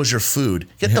sure it was your food."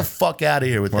 Get the fuck out of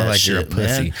here with More that like shit, you're a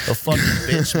pussy. man. A fucking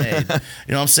bitch made.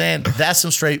 You know what I'm saying? That's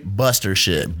some straight Buster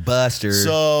shit. Buster.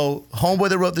 So, homeboy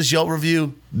that wrote this Yelp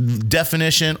review,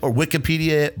 definition or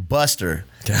Wikipedia, Buster.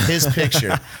 His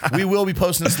picture. We will be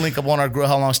posting this link up on our Grow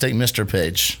How Long Steak Mr.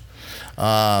 page.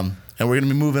 And we're going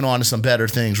to be moving on to some better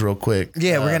things real quick.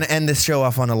 Yeah, we're going to end this show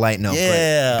off on a light note.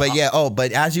 Yeah.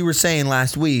 But as you were saying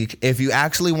last week, if you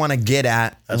actually want to get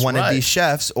at one of these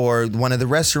chefs or one of the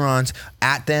restaurants,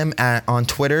 at them on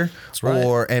Twitter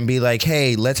and be like,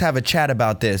 hey, let's have a chat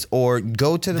about this, or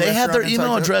go to the They restaurant have their and email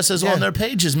talk to- addresses on their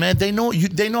pages, man. They know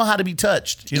how to be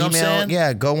touched. You know what I'm saying?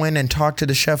 Yeah, go in and talk to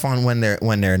the chef on when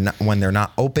they're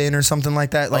not open or something like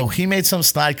that. Like, he made some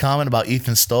snide comment about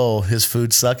Ethan Stoll, his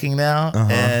food sucking now,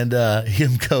 and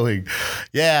him going,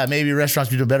 yeah, maybe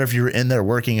restaurants would be doing better if you were in there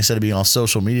working instead of being on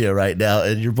social media right now.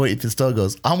 And your boy Ethan Stoll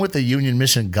goes, I'm with the Union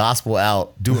Mission Gospel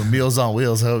out doing Meals on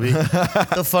Wheels, homie. What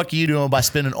the fuck are you doing by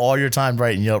spending all your time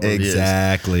writing Yelp reviews?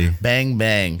 exactly. Bang,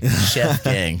 bang, chef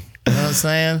gang. You know what I'm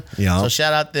saying? Yeah. So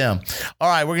shout out them. All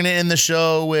right, we're going to end the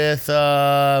show with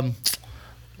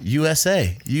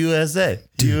USA.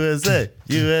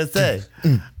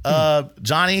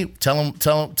 Johnny, tell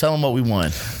them what we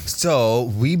won. So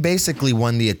we basically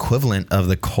won the equivalent of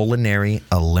the Culinary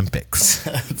Olympics.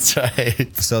 That's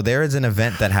right. So there is an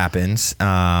event that happens.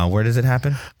 Where does it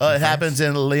happen? It happens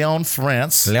in Lyon,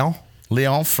 France.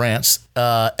 Lyon, France,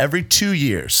 every 2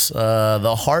 years.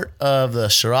 The heart of the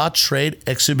Charac Trade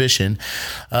Exhibition,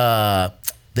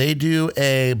 they do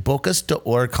a Bocas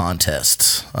d'Or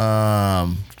contest.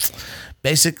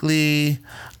 Basically,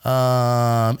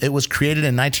 it was created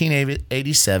in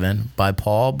 1987 by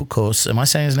Paul Bocuse. Am I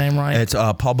saying his name right? It's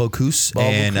Paul Bocuse,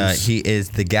 and Bocuse. he is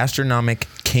the gastronomic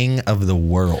king of the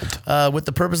world. With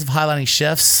the purpose of highlighting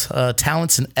chefs'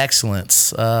 talents and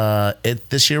excellence.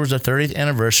 This year was their 30th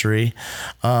anniversary.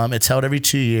 It's held every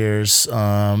 2 years.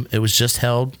 It was just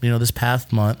held, this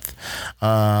past month.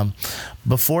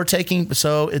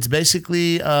 It's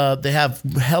basically they have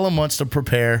hella months to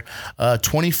prepare.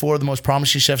 24 of the most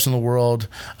promising chefs in the world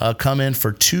come in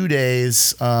for 2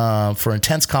 days for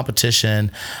intense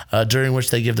competition, during which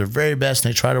they give their very best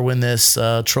and they try to win this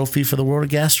trophy for the world of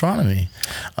gastronomy.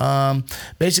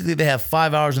 Basically, they have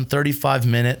 5 hours and 35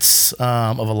 minutes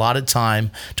of allotted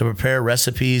time to prepare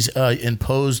recipes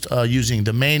imposed using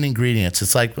the main ingredients.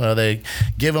 It's like they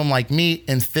give them like meat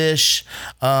and fish,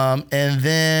 and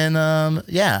then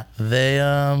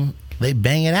they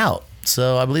bang it out.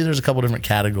 So I believe there's a couple different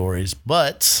categories,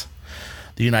 but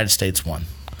the United States won.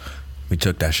 We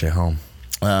took that shit home.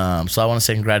 So I want to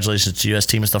say congratulations to the U.S.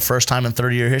 team. It's the first time in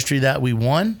 30-year history that we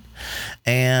won.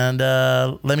 And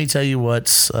let me tell you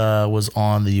what was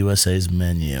on the USA's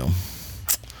menu.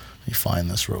 Let me find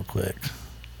this real quick.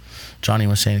 Johnny, you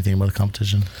want to say anything about the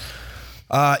competition?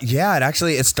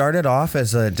 It started off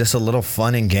as just a little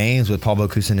fun and games with Paul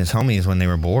Bocuse and his homies when they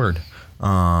were bored.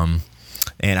 And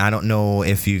I don't know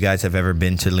if you guys have ever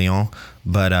been to Lyon,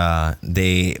 but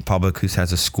Paul Bocuse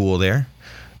has a school there,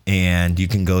 and you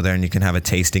can go there and you can have a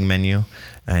tasting menu,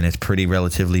 and it's pretty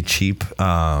relatively cheap.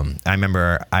 I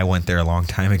remember I went there a long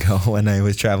time ago when I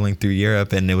was traveling through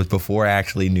Europe, and it was before I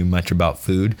actually knew much about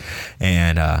food,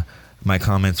 and my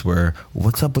comments were,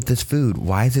 what's up with this food?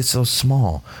 Why is it so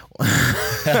small?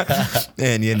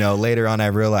 And, later on I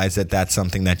realized that that's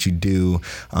something that you do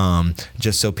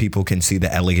just so people can see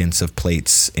the elegance of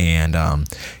plates and,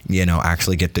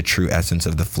 actually get the true essence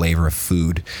of the flavor of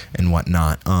food and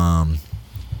whatnot.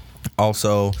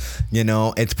 Also,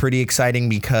 it's pretty exciting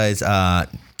because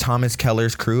Thomas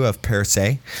Keller's crew of Per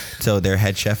Se, so their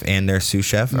head chef and their sous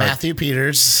chef, Matthew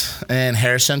Peters and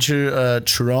Harrison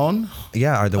Truron,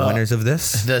 are the winners of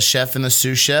this. The chef and the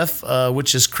sous chef,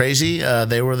 which is crazy.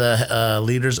 They were the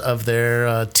leaders of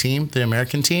their team, the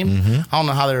American team. Mm-hmm. I don't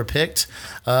know how they were picked,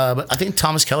 but I think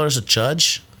Thomas Keller is a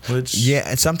judge.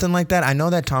 Something like that. I know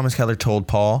that Thomas Keller told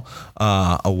Paul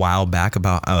a while back,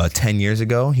 about 10 years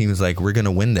ago, he was like, we're going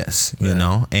to win this, you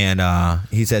know? And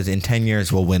he says, in 10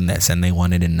 years, we'll win this. And they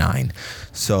won it in 9.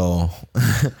 So.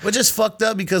 Which is fucked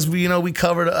up because we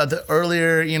covered the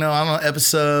earlier,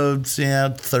 episodes,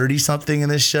 30 something in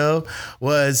this show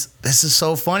this is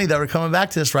so funny that we're coming back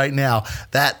to this right now,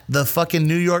 that the fucking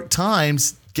New York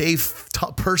Times gave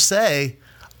Per Se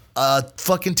a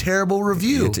fucking terrible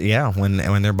review. When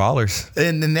they're ballers.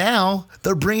 And now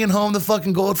they're bringing home the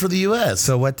fucking gold for the U.S.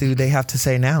 So what do they have to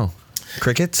say now?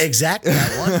 Crickets? Exactly.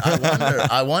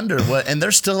 I wonder what, and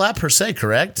they're still at Per Se,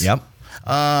 correct? Yep.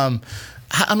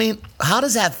 I mean, how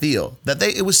does that feel? That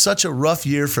it was such a rough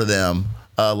year for them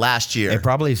last year. It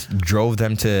probably drove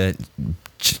them to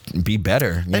be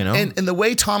better, you know? And the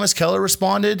way Thomas Keller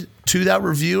responded to that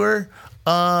reviewer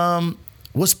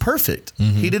was perfect.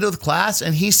 He did it with class,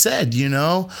 and he said,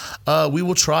 we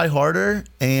will try harder,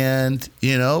 and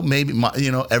maybe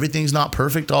everything's not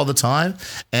perfect all the time,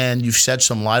 and you've shed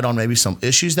some light on maybe some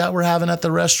issues that we're having at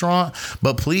the restaurant,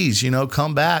 but please,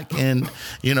 come back, and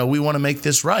we want to make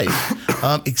this right.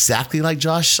 Exactly like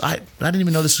Josh. I didn't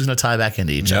even know this was going to tie back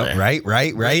into each other. Right.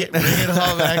 Bring it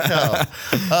all back home.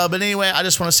 But anyway, I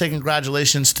just want to say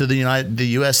congratulations to the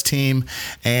U.S. team,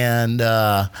 and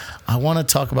I want to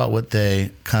talk about what they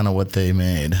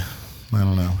made. I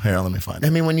don't know. Here, let me find it. I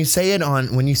mean, when you say it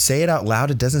out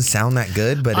loud, it doesn't sound that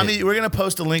good. But we're gonna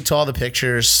post a link to all the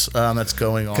pictures that's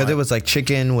going on, because it was like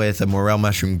chicken with a morel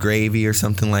mushroom gravy or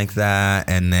something like that,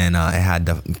 and then it had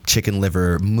the chicken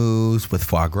liver mousse with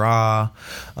foie gras,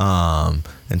 and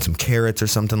some carrots or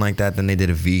something like that. Then they did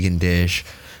a vegan dish.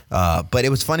 But it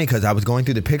was funny because I was going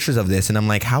through the pictures of this, and I'm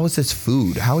like, how is this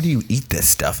food? How do you eat this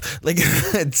stuff? Like,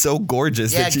 it's so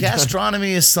gorgeous. Yeah,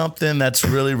 gastronomy is something that's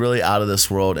really, really out of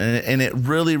this world, and it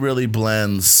really, really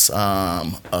blends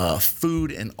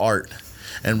food and art,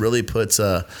 and really puts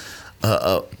a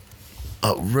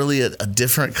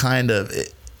different kind of.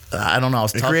 I don't know.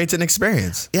 It creates an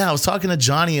experience. Yeah, I was talking to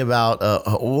Johnny about an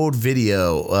old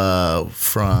video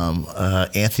from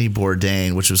Anthony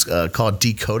Bourdain, which was called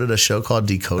Decoded, a show called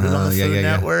Decoded on the Food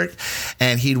Network.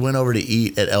 And he went over to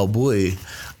eat at El Bulli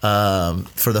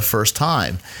for the first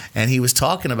time. And he was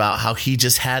talking about how he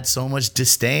just had so much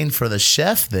disdain for the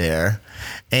chef there.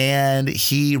 And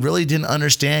he really didn't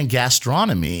understand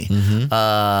gastronomy.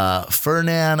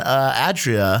 Fernand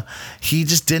Adria, he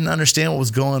just didn't understand what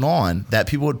was going on, that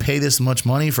people would pay this much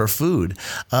money for food.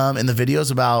 And the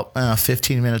video's about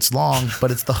 15 minutes long, but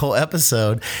it's the whole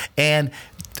episode. And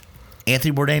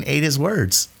Anthony Bourdain ate his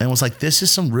words and was like, this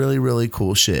is some really, really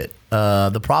cool shit.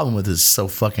 The problem with it is so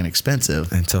fucking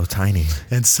expensive. And so tiny.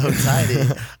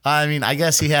 I mean, I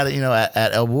guess he had,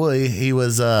 at El Bulli, he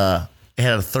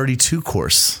had a 32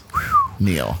 course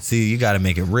meal. See, you got to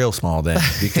make it real small then,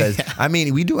 because I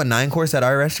mean, we do a 9-course at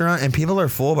our restaurant and people are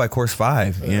full by course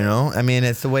 5, I mean,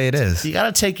 it's the way it is. You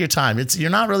got to take your time.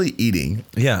 You're not really eating.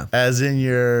 Yeah. As in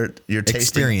you're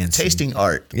tasting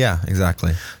art. Yeah,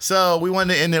 exactly. So we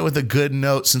wanted to end it with a good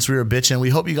note since we were bitching.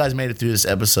 We hope you guys made it through this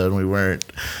episode and we weren't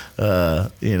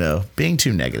being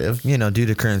too negative. Due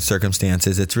to current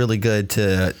circumstances, it's really good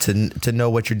to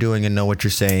know what you're doing and know what you're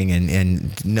saying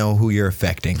and know who you're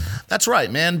affecting. That's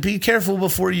right, man. Be careful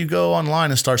before you go online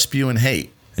and start spewing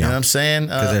hate. You know what I'm saying?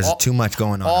 Because there's too much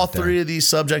going on. All three of these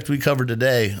subjects we covered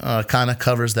today kind of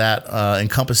covers that,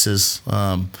 encompasses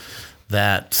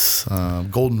that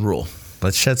golden rule.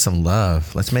 Let's shed some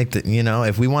love. Let's make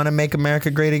if we want to make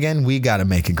America great again, we got to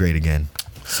make it great again.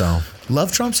 So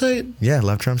love Trump's hate? Yeah,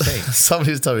 love Trump's hate.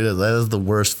 Somebody's told me this. That is the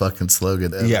worst fucking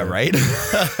slogan ever. Yeah, right?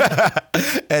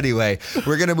 Anyway,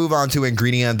 we're going to move on to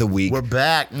ingredient of the week. We're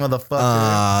back,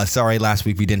 motherfucker. Sorry, last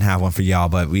week we didn't have one for y'all,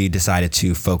 but we decided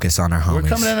to focus on our homies. We're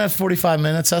coming in at 45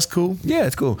 minutes. That's cool. Yeah,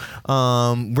 it's cool.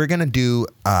 We're going to do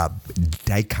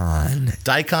daikon.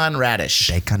 Daikon radish.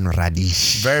 Daikon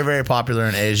radish. Very, very popular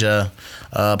in Asia.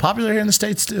 Popular here in the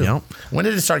States, too. Yep. When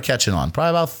did it start catching on? Probably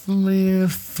about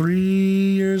 4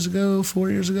 years ago.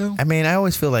 I mean, I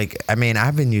always feel like,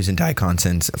 I've been using daikon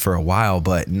for a while,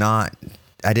 but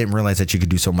I didn't realize that you could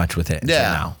do so much with it.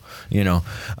 Yeah. Now,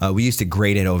 we used to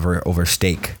grate it over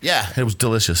steak. Yeah, it was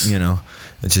delicious.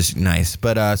 It's just nice.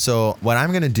 But so what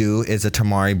I'm going to do is a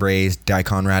tamari braised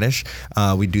daikon radish.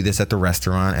 We do this at the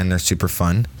restaurant and they're super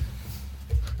fun.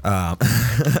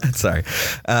 Sorry.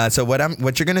 So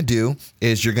what you're gonna do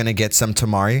is you're gonna get some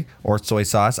tamari or soy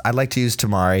sauce. I like to use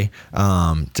tamari,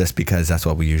 just because that's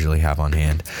what we usually have on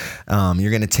hand.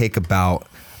 You're gonna take about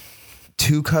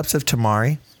 2 cups of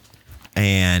tamari,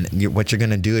 and what you're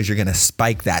gonna do is you're gonna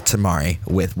spike that tamari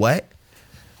with what?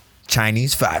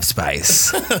 Chinese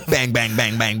 5-spice. Bang, bang,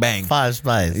 bang, bang, bang.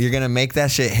 5-spice. You're going to make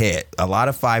that shit hit. A lot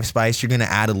of 5-spice. You're going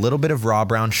to add a little bit of raw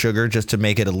brown sugar just to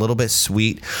make it a little bit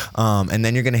sweet. And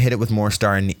then you're going to hit it with more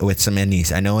star with some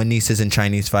anise. I know anise is in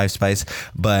Chinese 5-spice,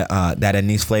 but that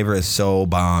anise flavor is so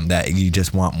bomb that you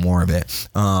just want more of it.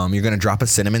 You're going to drop a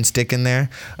cinnamon stick in there,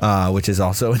 which is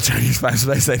also in Chinese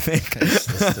 5-spice, I think.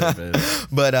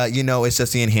 But, it's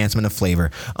just the enhancement of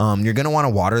flavor. You're going to want to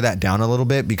water that down a little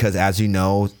bit because, as you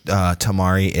know,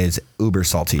 tamari is uber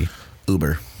salty.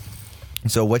 Uber.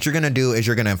 So what you're going to do is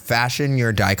you're going to fashion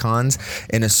your daikons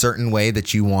in a certain way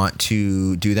that you want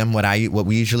to do them. What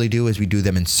we usually do is we do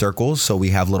them in circles. So we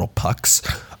have little pucks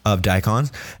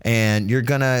daikons, and you're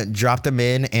gonna drop them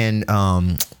in. And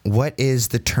what is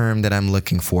the term that I'm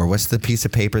looking for? What's the piece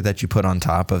of paper that you put on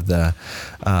top of the?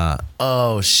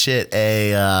 Oh shit!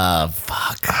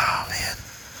 Fuck. Oh man.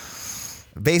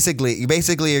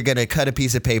 Basically, you're gonna cut a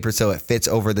piece of paper so it fits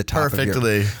over the top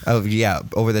perfectly.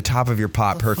 Over the top of your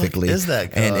pot perfectly. What is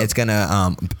that? And it's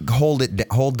gonna hold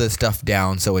the stuff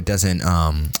down so it doesn't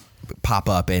pop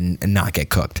up and not get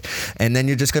cooked. And then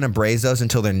you're just going to braise those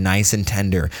until they're nice and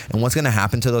tender. And what's going to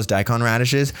happen to those daikon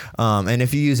radishes, and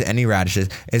if you use any radishes,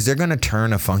 is they're going to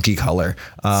turn a funky color.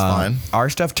 Fine. Our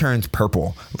stuff turns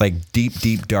purple, like deep,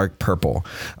 dark purple.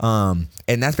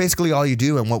 And that's basically all you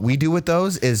do. And what we do with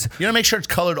those is you gotta make sure it's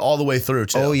colored all the way through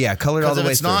too. Oh yeah, colored all the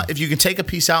way it's through. If you can take a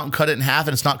piece out and cut it in half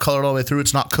and it's not colored all the way through,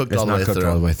 it's not cooked all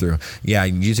the way through. Yeah,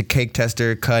 use a cake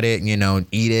tester, cut it,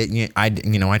 eat it.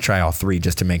 I try all three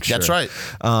just to make sure. That's right.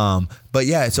 But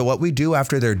yeah, so what we do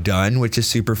after they're done, which is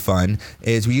super fun,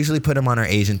 is we usually put them on our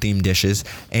Asian themed dishes,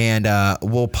 and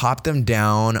we'll pop them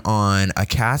down on a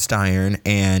cast iron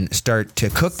and start to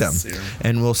cook them.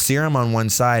 And we'll sear them on one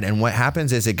side, and what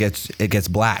happens is it gets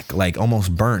black, like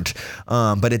almost burnt,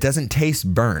 but it doesn't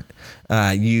taste burnt.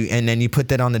 And then you put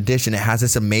that on the dish, and it has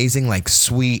this amazing like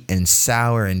sweet and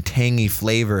sour and tangy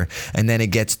flavor, and then it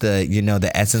gets the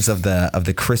the essence of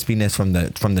the crispiness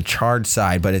from the charred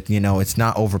side, but it's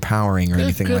not overpowering or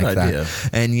anything like idea. that.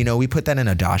 And we put that in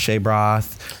a dashi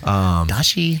broth,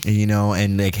 dashi,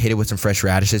 and like hit it with some fresh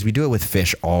radishes. We do it with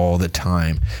fish all the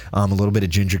time. A little bit of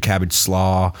ginger cabbage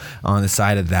slaw on the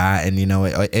side of that, and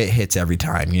it hits every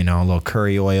time. A little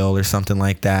curry oil or something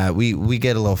like that. We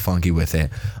get a little funky with it.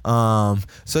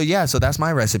 So that's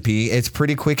my recipe. It's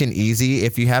pretty quick and easy.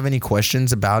 If you have any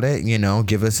questions about it,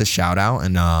 give us a shout out,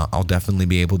 and I'll definitely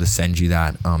be able to send you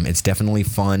that. It's definitely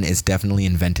fun. It's definitely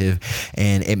inventive,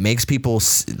 and it makes people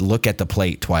look at the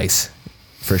plate twice,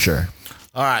 for sure.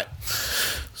 All right.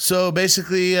 So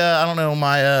basically, I don't know,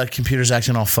 my computer's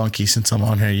acting all funky since I'm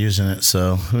on here using it.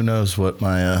 So who knows what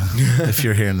my, if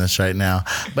you're hearing this right now.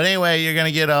 But anyway, you're going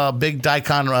to get a big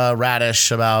daikon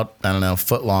radish about, I don't know,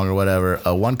 foot long or whatever.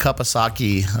 1 cup of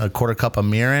sake, 1/4 cup of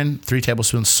mirin, 3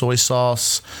 tablespoons soy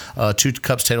sauce, 2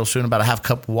 cups tablespoon, about a 1/2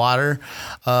 cup water.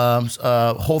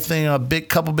 Whole thing,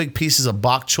 couple big pieces of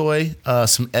bok choy,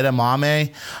 some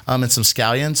edamame, and some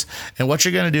scallions. And what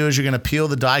you're going to do is you're going to peel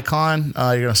the daikon.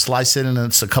 You're going to slice it into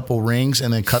a couple rings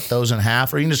and then cut those in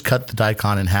half, or you can just cut the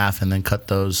daikon in half and then cut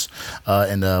those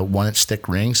into 1-inch thick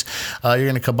rings. You're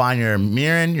going to combine your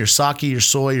mirin, your sake, your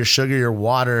soy, your sugar, your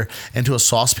water into a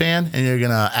saucepan, and you're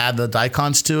going to add the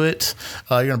daikons to it.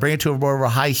 You're going to bring it to over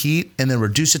high heat and then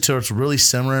reduce it to it's really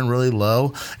simmering, really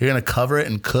low. You're going to cover it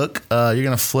and cook. You're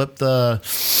going to flip the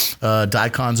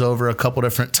daikons over a couple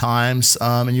different times,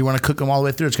 and you want to cook them all the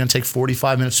way through. It's going to take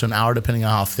 45 minutes to an hour depending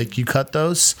on how thick you cut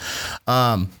those.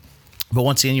 But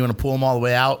once again, you want to pull them all the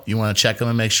way out. You want to check them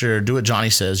and make sure, do what Johnny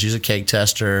says, use a cake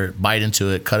tester, bite into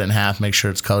it, cut it in half, make sure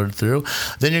it's colored through.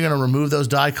 Then you're going to remove those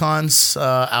daikons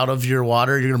out of your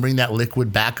water. You're going to bring that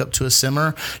liquid back up to a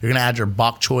simmer. You're going to add your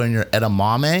bok choy and your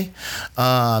edamame.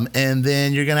 And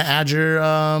then you're going to add your,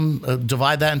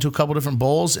 divide that into a couple different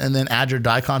bowls and then add your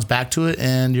daikons back to it.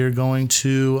 And you're going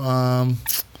to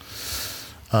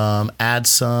add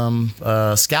some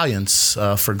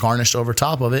scallions for garnish over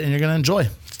top of it, and you're going to enjoy.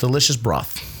 Delicious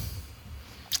broth.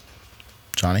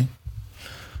 Johnny?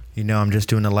 I'm just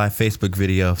doing a live Facebook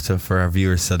video so for our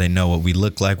viewers so they know what we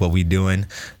look like, what we doing,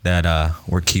 that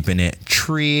we're keeping it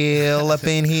trill up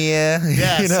in here.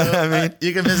 Yeah, what I mean?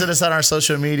 You can visit us on our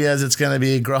social medias. It's going to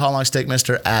be Grill How Long Steak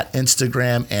Mister at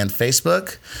Instagram and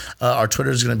Facebook. Our Twitter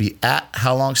is going to be at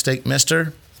How Long Steak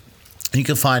Mister. You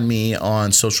can find me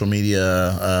on social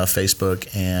media,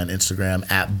 Facebook and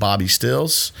Instagram at Bobby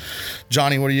Stills.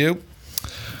 Johnny, what are you?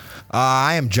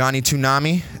 I am Johnny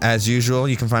Toonami, as usual.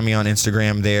 You can find me on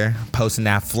Instagram there, posting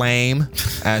that flame,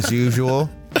 as usual.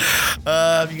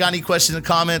 If you got any questions or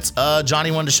comments,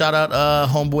 Johnny wanted to shout out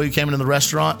homeboy who came into the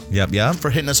restaurant. Yep. For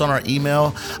hitting us on our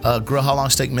email,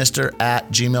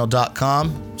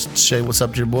 grillhowlongsteakmister@gmail.com. Shay, what's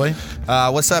up to your boy?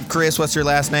 What's up, Chris? What's your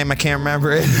last name? I can't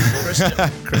remember it.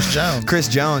 Chris Jones. Chris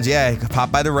Jones, yeah.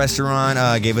 Popped by the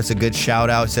restaurant, gave us a good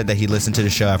shout out, said that he listened to the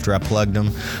show after I plugged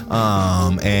him.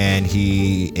 And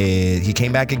he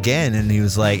came back again and he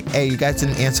was like, hey, you guys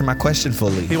didn't answer my question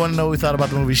fully. He wanted to know what we thought about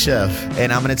the movie Chef.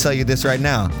 And I'm going to tell you this right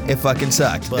now. It fucking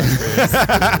sucked. But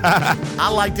I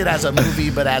liked it as a movie,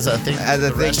 but as a thing,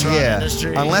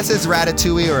 industry. Unless it's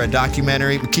Ratatouille or a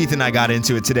documentary. Keith and I got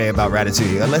into it today about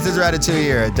Ratatouille. Unless it's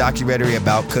Ratatouille or a documentary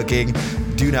about cooking,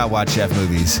 do not watch chef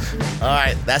movies. All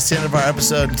right, that's the end of our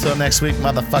episode. Until next week,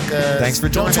 motherfuckers. Thanks for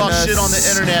joining us. Don't talk shit on the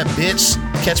internet, bitch.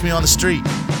 Catch me on the street.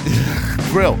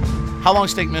 Grill. How long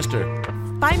steak, mister?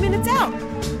 5 minutes out.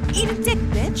 Eat a dick,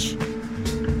 bitch.